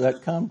world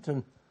that come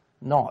to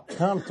naught,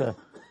 come to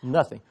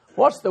nothing.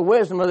 What's the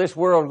wisdom of this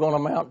world going to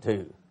amount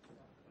to?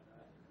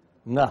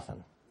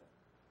 Nothing.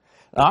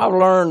 Now, I've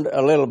learned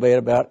a little bit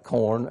about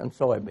corn and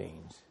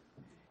soybeans,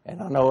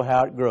 and I know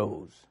how it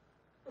grows.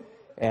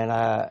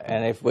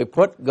 And if we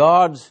put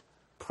God's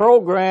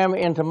program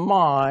into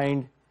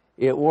mind,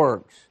 it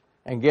works.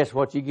 And guess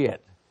what you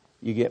get?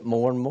 You get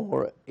more and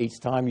more each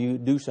time you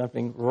do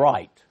something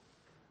right.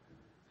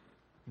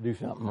 Do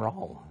something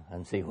wrong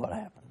and see what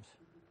happens.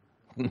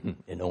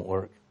 It don't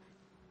work.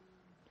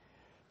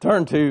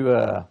 Turn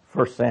to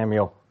 1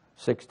 Samuel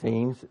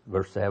 16,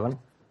 verse 7.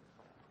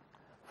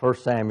 1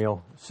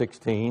 Samuel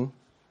 16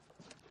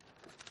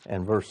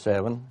 and verse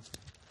 7.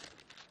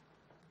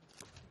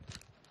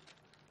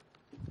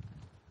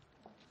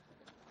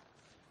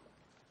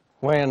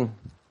 When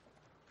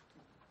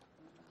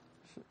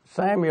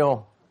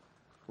Samuel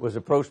was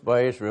approached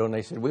by Israel and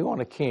they said, we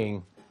want a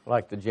king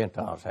like the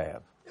Gentiles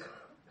have,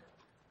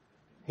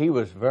 he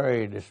was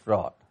very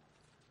distraught.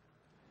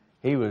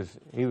 He was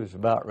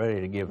about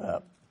ready to give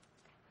up.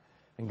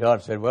 And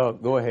God said, well,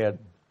 go ahead,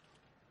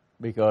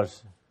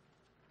 because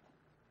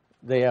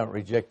they haven't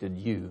rejected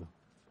you.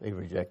 They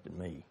rejected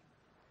me.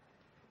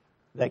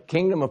 That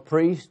kingdom of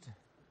priests,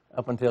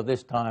 up until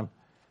this time,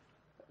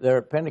 there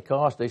at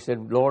Pentecost, they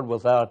said, Lord,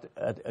 without,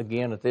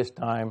 again at this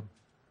time,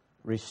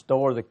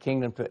 restore the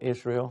kingdom to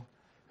Israel.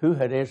 Who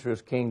had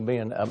Israel's king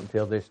been up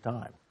until this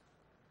time?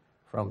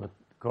 From the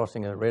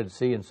crossing of the Red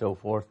Sea and so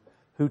forth,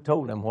 who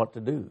told them what to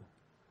do?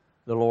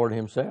 The Lord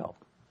himself.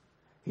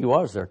 He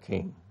was their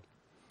king.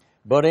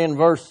 But in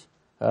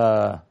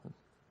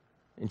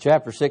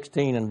chapter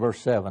 16 and verse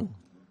 7,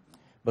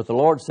 but the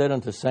Lord said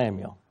unto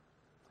Samuel,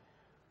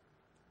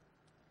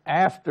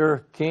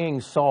 after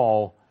King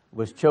Saul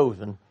was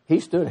chosen, he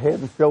stood head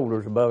and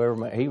shoulders above every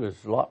man. He was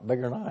a lot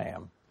bigger than I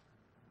am.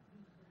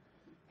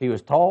 He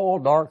was tall,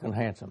 dark, and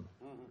handsome.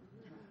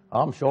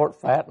 I'm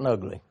short, fat, and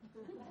ugly.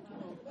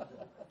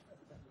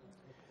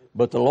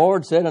 But the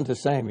Lord said unto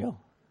Samuel,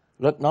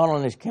 look not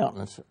on his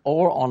countenance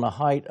or on the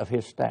height of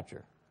his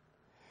stature.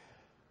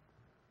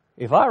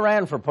 If I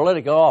ran for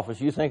political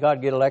office, you think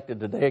I'd get elected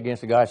today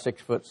against a guy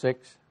 6'6"?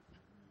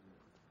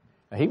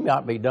 Now, he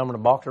might be dumb in a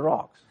box of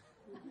rocks.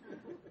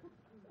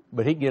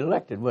 But he'd get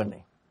elected, wouldn't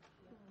he?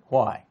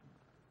 Why?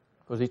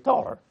 Because he's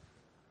taller.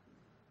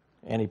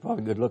 And he's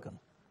probably good looking.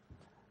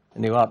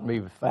 And he oughtn't be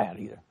fat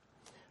either.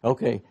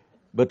 Okay.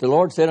 But the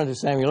Lord said unto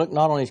Samuel, look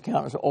not on his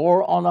countenance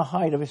or on the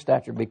height of his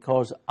stature,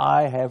 because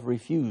I have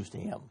refused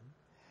him.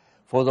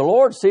 For the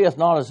Lord seeth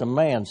not as a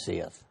man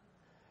seeth.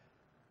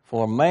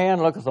 For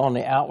man looketh on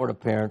the outward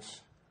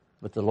appearance,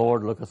 but the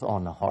Lord looketh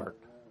on the heart.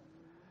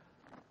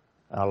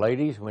 Now,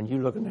 ladies, when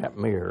you look in that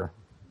mirror,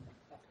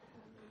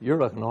 you're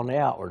looking on the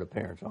outward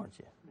appearance, aren't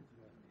you?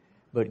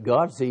 But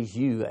God sees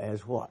you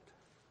as what?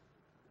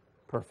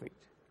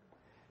 Perfect.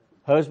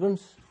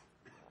 Husbands,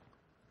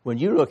 when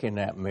you look in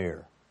that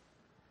mirror,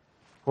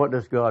 what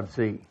does God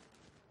see?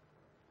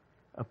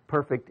 A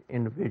perfect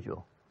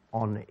individual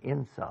on the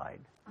inside.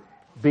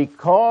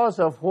 Because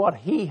of what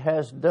he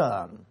has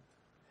done.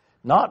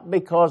 Not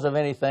because of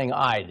anything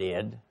I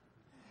did,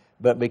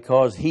 but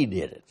because he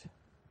did it.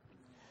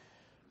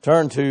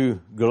 Turn to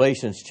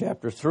Galatians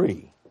chapter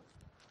 3.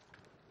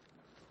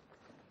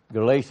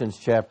 Galatians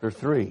chapter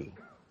 3.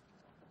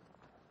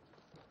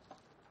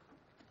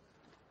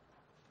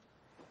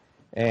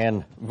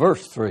 And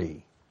verse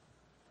 3.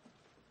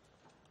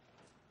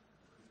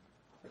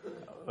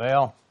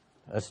 Well,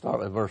 let's start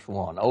with verse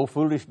 1. O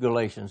foolish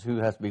Galatians, who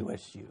hath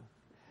bewitched you?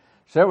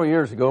 Several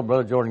years ago,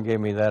 Brother Jordan gave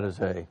me that as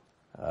a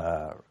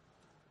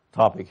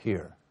topic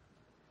here.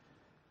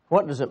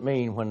 What does it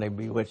mean when they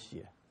bewitched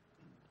you?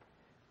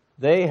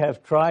 They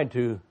have tried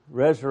to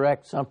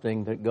resurrect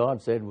something that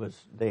God said was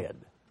dead.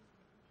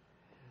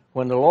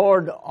 When the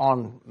Lord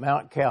on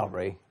Mount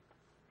Calvary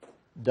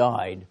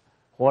died,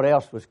 what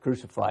else was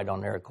crucified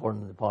on there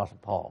according to the Apostle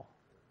Paul?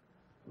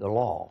 The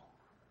law.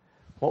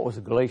 What was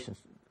the Galatians?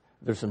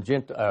 There's some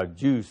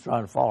Jews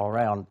trying to follow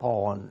around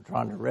Paul and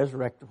trying to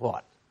resurrect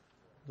what?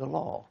 The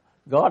law.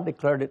 God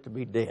declared it to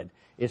be dead.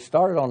 It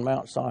started on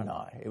Mount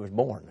Sinai. It was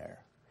born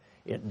there.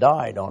 It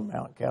died on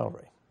Mount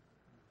Calvary.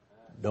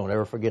 Don't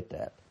ever forget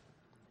that.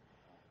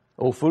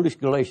 O foolish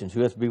Galatians,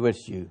 who hath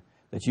bewitched you,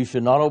 that you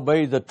should not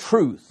obey the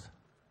truth,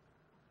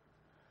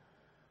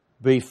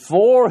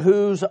 before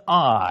whose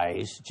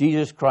eyes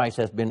Jesus Christ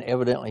hath been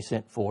evidently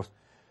sent forth,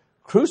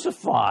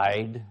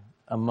 crucified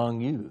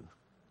among you.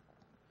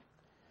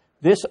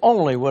 This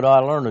only would I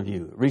learn of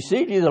you.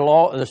 Received ye the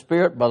law, the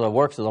Spirit by the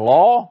works of the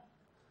law,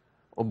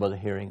 or by the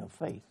hearing of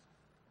faith?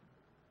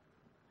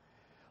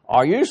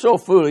 Are you so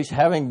foolish,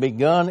 having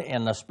begun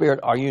in the Spirit,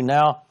 are you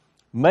now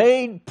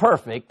made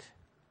perfect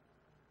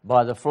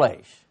by the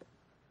flesh?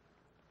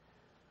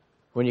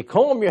 When you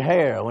comb your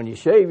hair, when you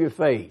shave your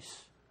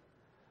face,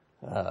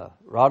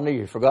 Rodney,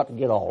 you forgot to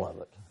get all of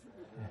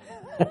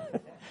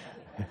it.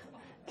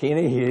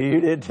 Kenny,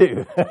 you did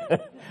too.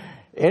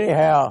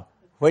 Anyhow,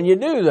 when you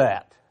do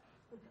that,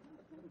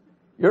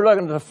 you're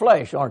looking at the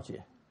flesh, aren't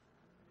you?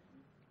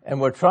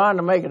 And we're trying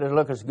to make it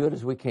look as good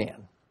as we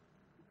can.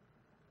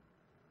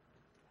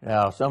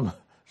 Now, some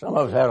of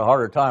us had a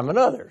harder time than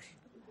others.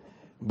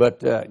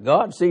 But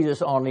God sees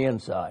us on the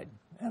inside.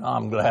 And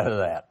I'm glad of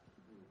that.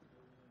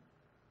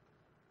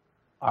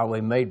 Are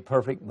we made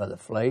perfect by the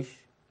flesh?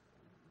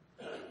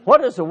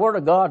 What does the Word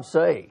of God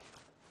say?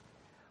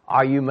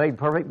 Are you made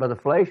perfect by the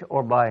flesh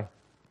or by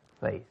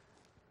faith?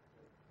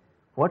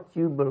 What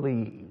you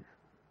believe.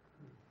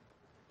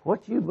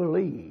 What you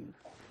believe.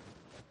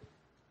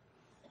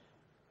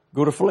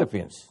 Go to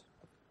Philippians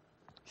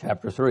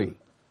chapter 3.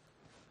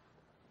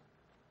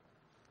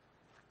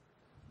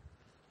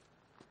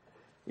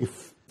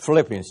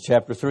 Philippians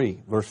chapter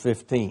 3, verse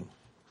 15.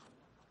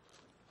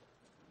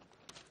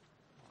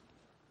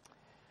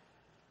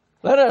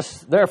 Let us,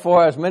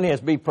 therefore, as many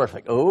as be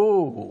perfect.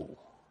 Oh,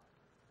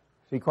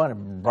 is he kind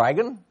of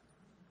bragging?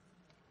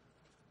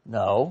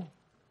 No.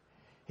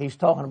 He's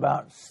talking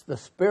about the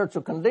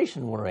spiritual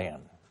condition we're in.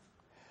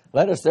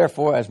 Let us,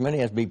 therefore, as many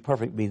as be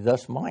perfect, be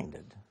thus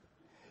minded.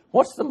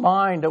 What's the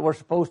mind that we're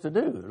supposed to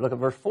do? Look at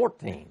verse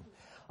 14.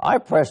 I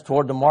press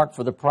toward the mark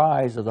for the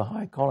prize of the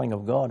high calling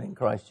of God in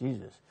Christ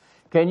Jesus.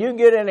 Can you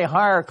get any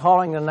higher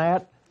calling than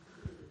that?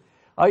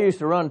 I used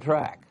to run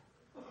track.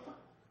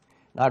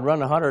 I'd run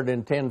 100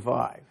 in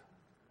 10.5.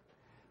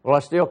 Well, I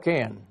still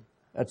can.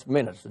 That's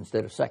minutes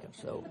instead of seconds,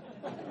 so.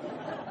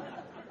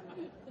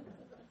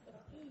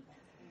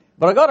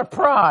 But I got a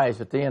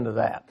prize at the end of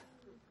that.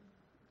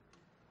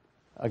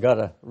 I got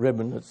a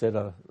ribbon that said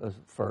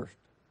first.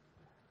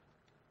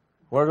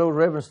 Where are those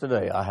ribbons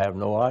today? I have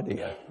no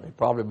idea. They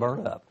probably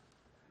burned up.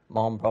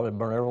 Mom probably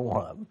burned every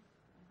one of them.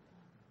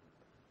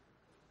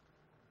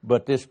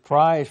 But this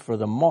prize for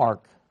the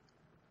mark,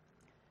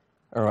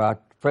 or I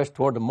pressed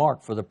toward the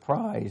mark for the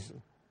prize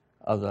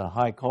of the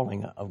high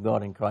calling of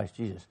God in Christ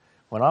Jesus.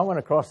 When I went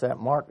across that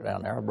mark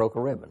down there, I broke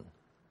a ribbon.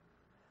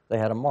 They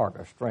had a mark,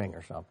 a string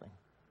or something.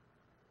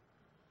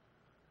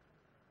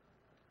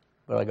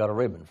 But I got a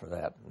ribbon for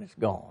that, and it's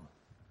gone.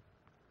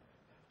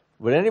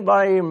 Would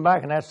anybody even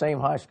back in that same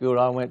high school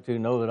I went to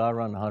know that I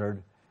run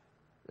 100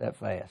 that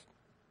fast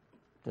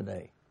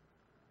today?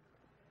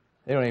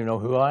 They don't even know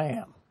who I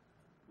am.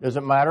 Does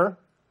it matter?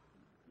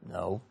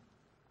 No.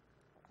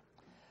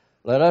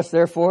 Let us,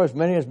 therefore, as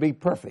many as be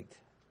perfect,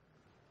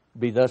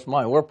 be thus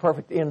minded. We're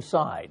perfect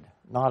inside,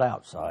 not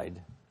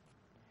outside.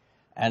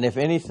 And if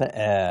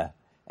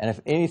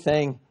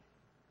anything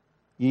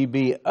ye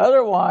be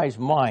otherwise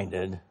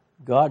minded,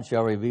 God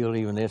shall reveal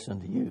even this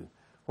unto you.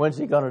 When's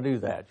he going to do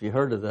that? You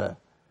heard of the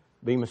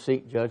Bema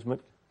Seat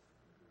judgment?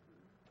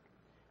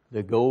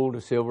 The gold,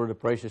 the silver, the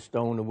precious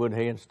stone, the wood,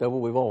 hay, and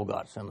stubble. We've all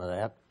got some of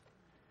that.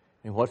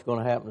 And what's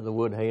going to happen to the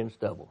wood, hay, and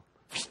stubble?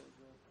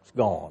 It's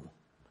gone.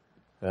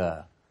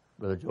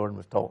 Brother Jordan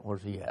was talking.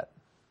 Where's he at?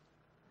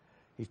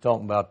 He's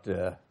talking about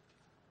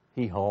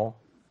hee-haw.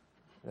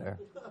 There.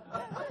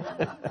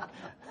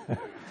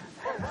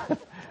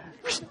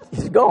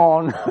 He's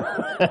gone.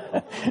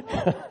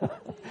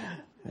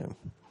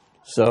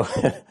 So,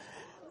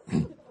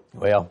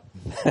 well,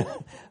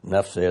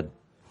 enough said.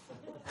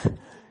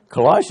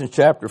 Colossians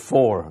chapter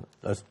 4,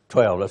 that's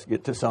 12. Let's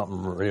get to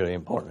something really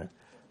important.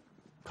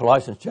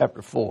 Colossians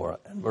chapter 4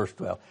 and verse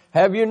 12.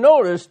 Have you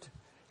noticed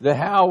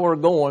how we're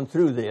going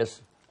through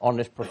this on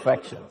this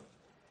perfection?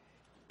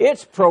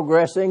 It's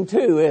progressing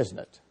too, isn't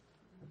it?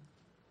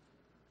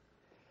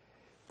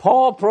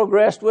 Paul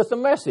progressed with the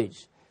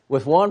message,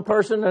 with one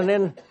person and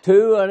then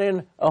two and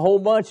then a whole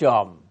bunch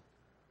of them.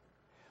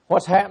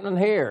 What's happening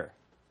here?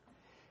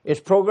 It's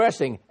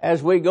progressing.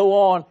 As we go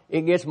on,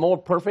 it gets more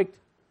perfect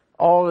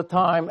all the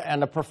time,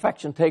 and the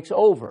perfection takes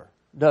over,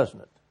 doesn't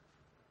it?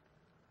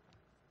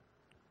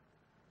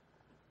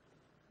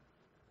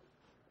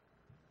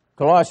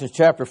 Colossians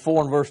chapter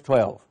 4 and verse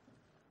 12.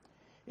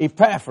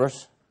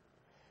 Epaphras,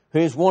 who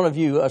is one of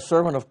you, a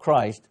servant of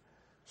Christ,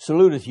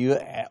 saluteth you,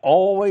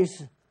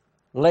 always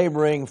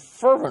laboring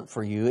fervent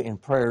for you in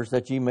prayers,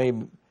 that ye may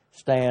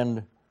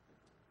stand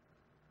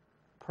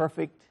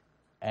perfect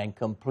and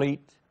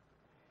complete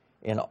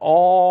in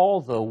all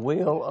the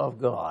will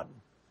of God.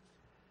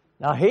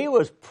 Now, he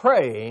was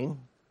praying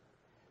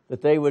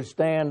that they would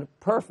stand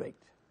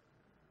perfect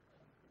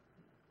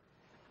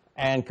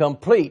and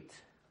complete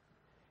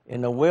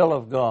in the will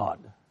of God.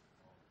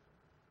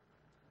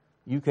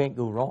 You can't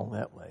go wrong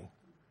that way.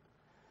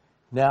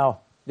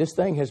 Now, this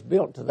thing has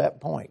built to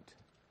that point.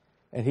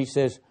 And he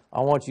says,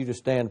 I want you to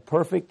stand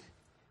perfect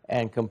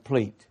and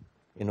complete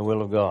in the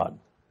will of God.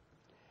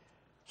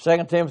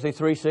 2 Timothy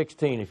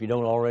 3:16, if you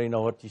don't already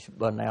know it,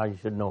 but now you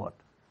should know it.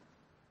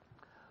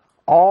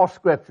 All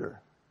Scripture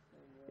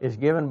is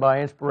given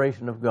by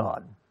inspiration of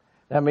God.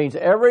 That means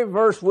every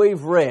verse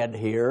we've read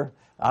here,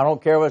 I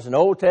don't care if it's an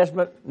Old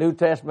Testament, New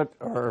Testament,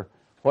 or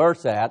where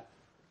it's at,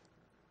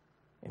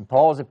 in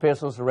Paul's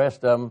epistles, the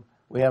rest of them,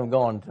 we haven't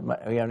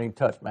even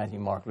touched Matthew,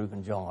 Mark, Luke,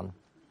 and John.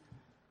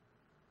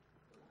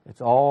 It's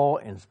all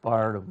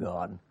inspired of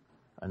God,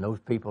 and those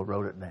people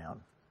wrote it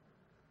down.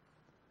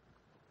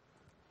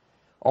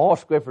 All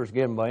Scripture is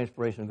given by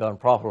inspiration of God and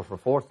profitable for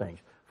four things: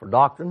 for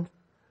doctrine,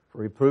 for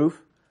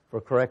reproof, for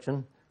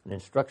correction, and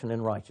instruction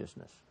in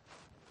righteousness.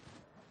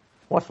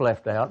 What's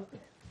left out?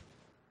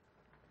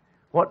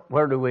 What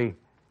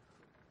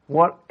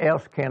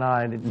else can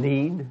I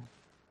need?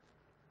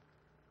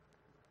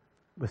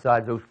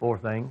 besides those four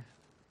things?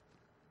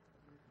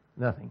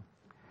 Nothing.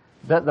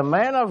 That the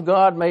man of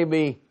God may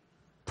be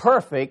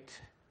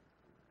perfect,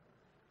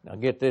 now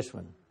get this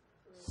one,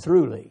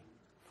 thoroughly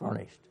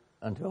furnished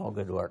unto all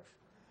good works.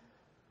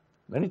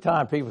 Many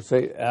times people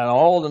say, and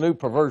all the new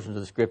perversions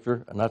of the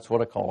Scripture, and that's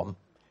what I call them,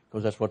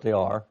 because that's what they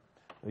are.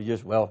 They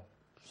just, well,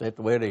 say it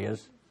the way it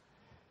is.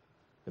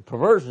 The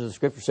perversions of the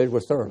Scripture says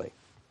we're thoroughly.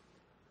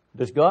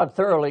 Does God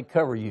thoroughly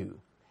cover you?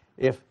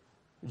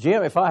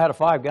 Jim, if I had a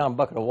 5-gallon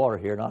bucket of water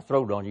here and I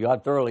throw it on you,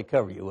 I'd thoroughly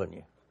cover you, wouldn't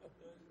you?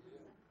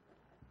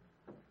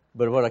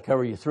 But would I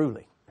cover you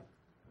thoroughly?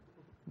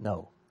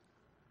 No.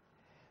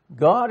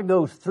 God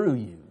goes through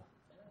you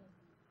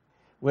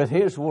with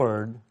His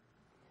Word,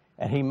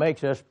 and He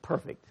makes us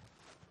perfect.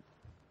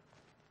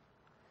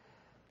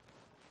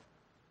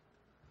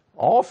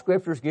 All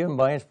Scripture is given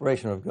by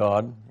inspiration of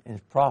God and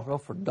is profitable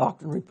for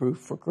doctrine, reproof,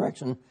 for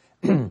correction,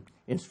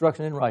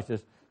 instruction in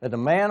righteousness, that the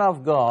man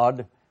of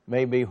God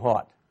may be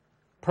what?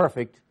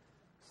 Perfect,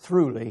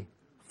 thoroughly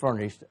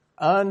furnished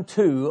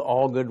unto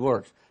all good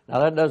works. Now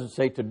that doesn't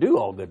say to do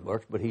all good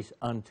works, but He's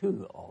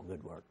unto all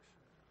good works.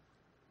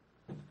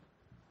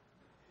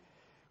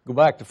 Go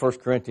back to 1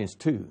 Corinthians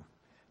 2.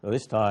 Now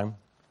this time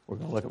we're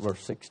going to look at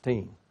verse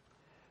 16.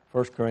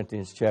 1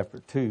 Corinthians chapter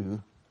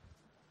 2.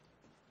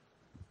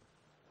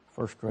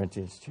 1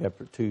 Corinthians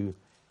chapter 2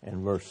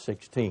 and verse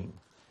 16.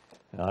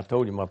 Now I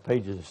told you my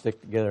pages stick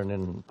together, and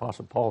then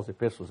Apostle Paul's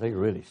epistles, they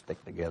really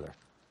stick together.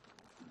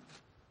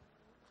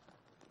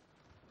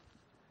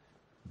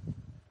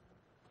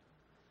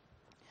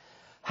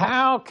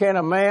 How can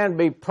a man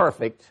be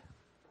perfect,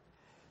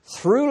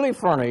 thoroughly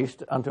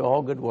furnished unto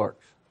all good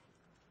works?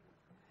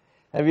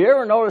 Have you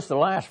ever noticed the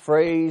last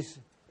phrase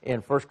in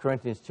 1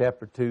 Corinthians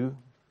chapter 2?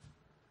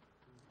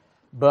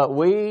 But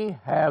we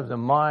have the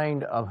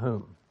mind of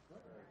whom?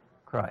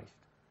 Christ.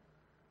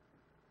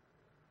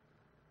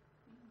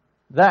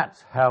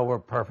 That's how we're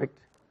perfect.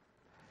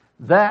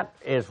 That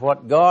is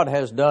what God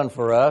has done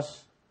for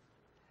us.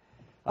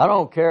 I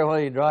don't care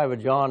whether you drive a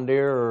John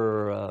Deere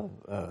or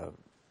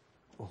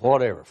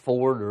whatever,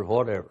 Ford or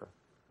whatever.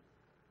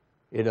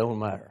 It don't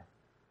matter.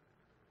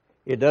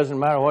 It doesn't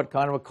matter what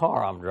kind of a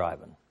car I'm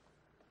driving.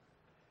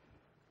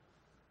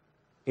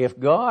 If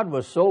God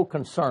was so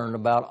concerned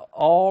about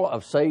all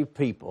of saved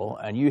people,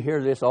 and you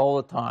hear this all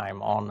the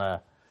time on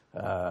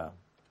the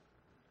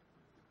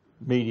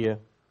media,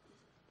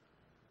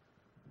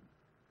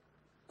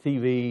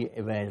 TV,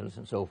 evangelists,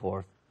 and so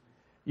forth,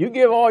 you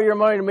give all your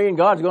money to me and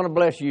God's going to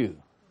bless you.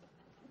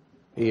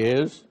 He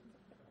is.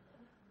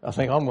 I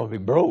think I'm going to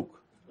be broke.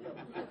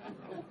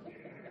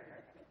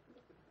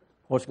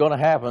 What's going to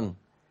happen?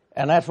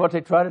 And that's what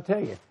they try to tell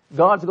you.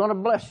 God's going to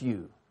bless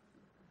you.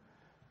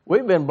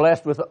 We've been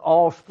blessed with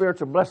all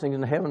spiritual blessings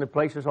in the heavenly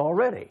places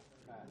already.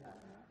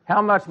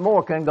 How much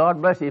more can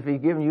God bless you if He's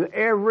given you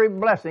every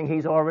blessing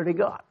He's already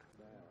got?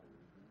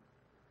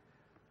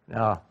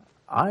 Now,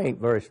 I ain't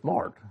very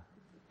smart,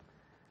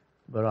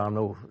 but I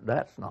know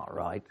that's not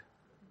right.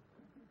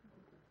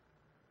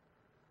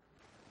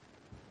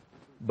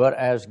 But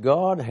as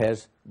God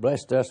has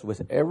blessed us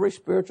with every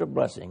spiritual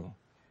blessing,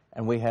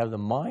 and we have the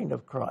mind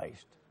of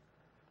Christ,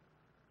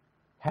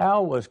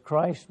 how was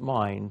Christ's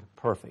mind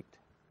perfect?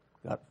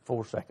 Got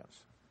 4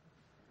 seconds.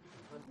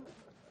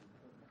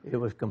 It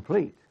was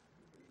complete.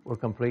 We're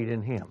complete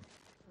in Him.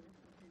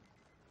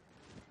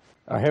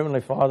 Our Heavenly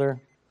Father,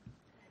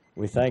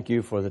 we thank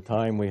You for the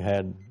time we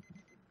had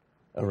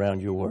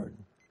around Your Word.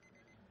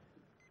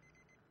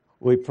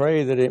 We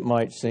pray that it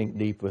might sink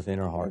deep within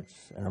our hearts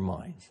and our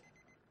minds,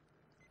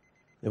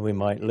 that we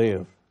might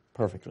live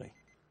perfectly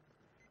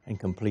and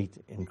complete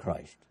in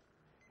Christ,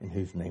 in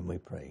whose name we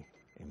pray.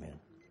 Amen.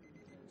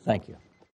 Thank you.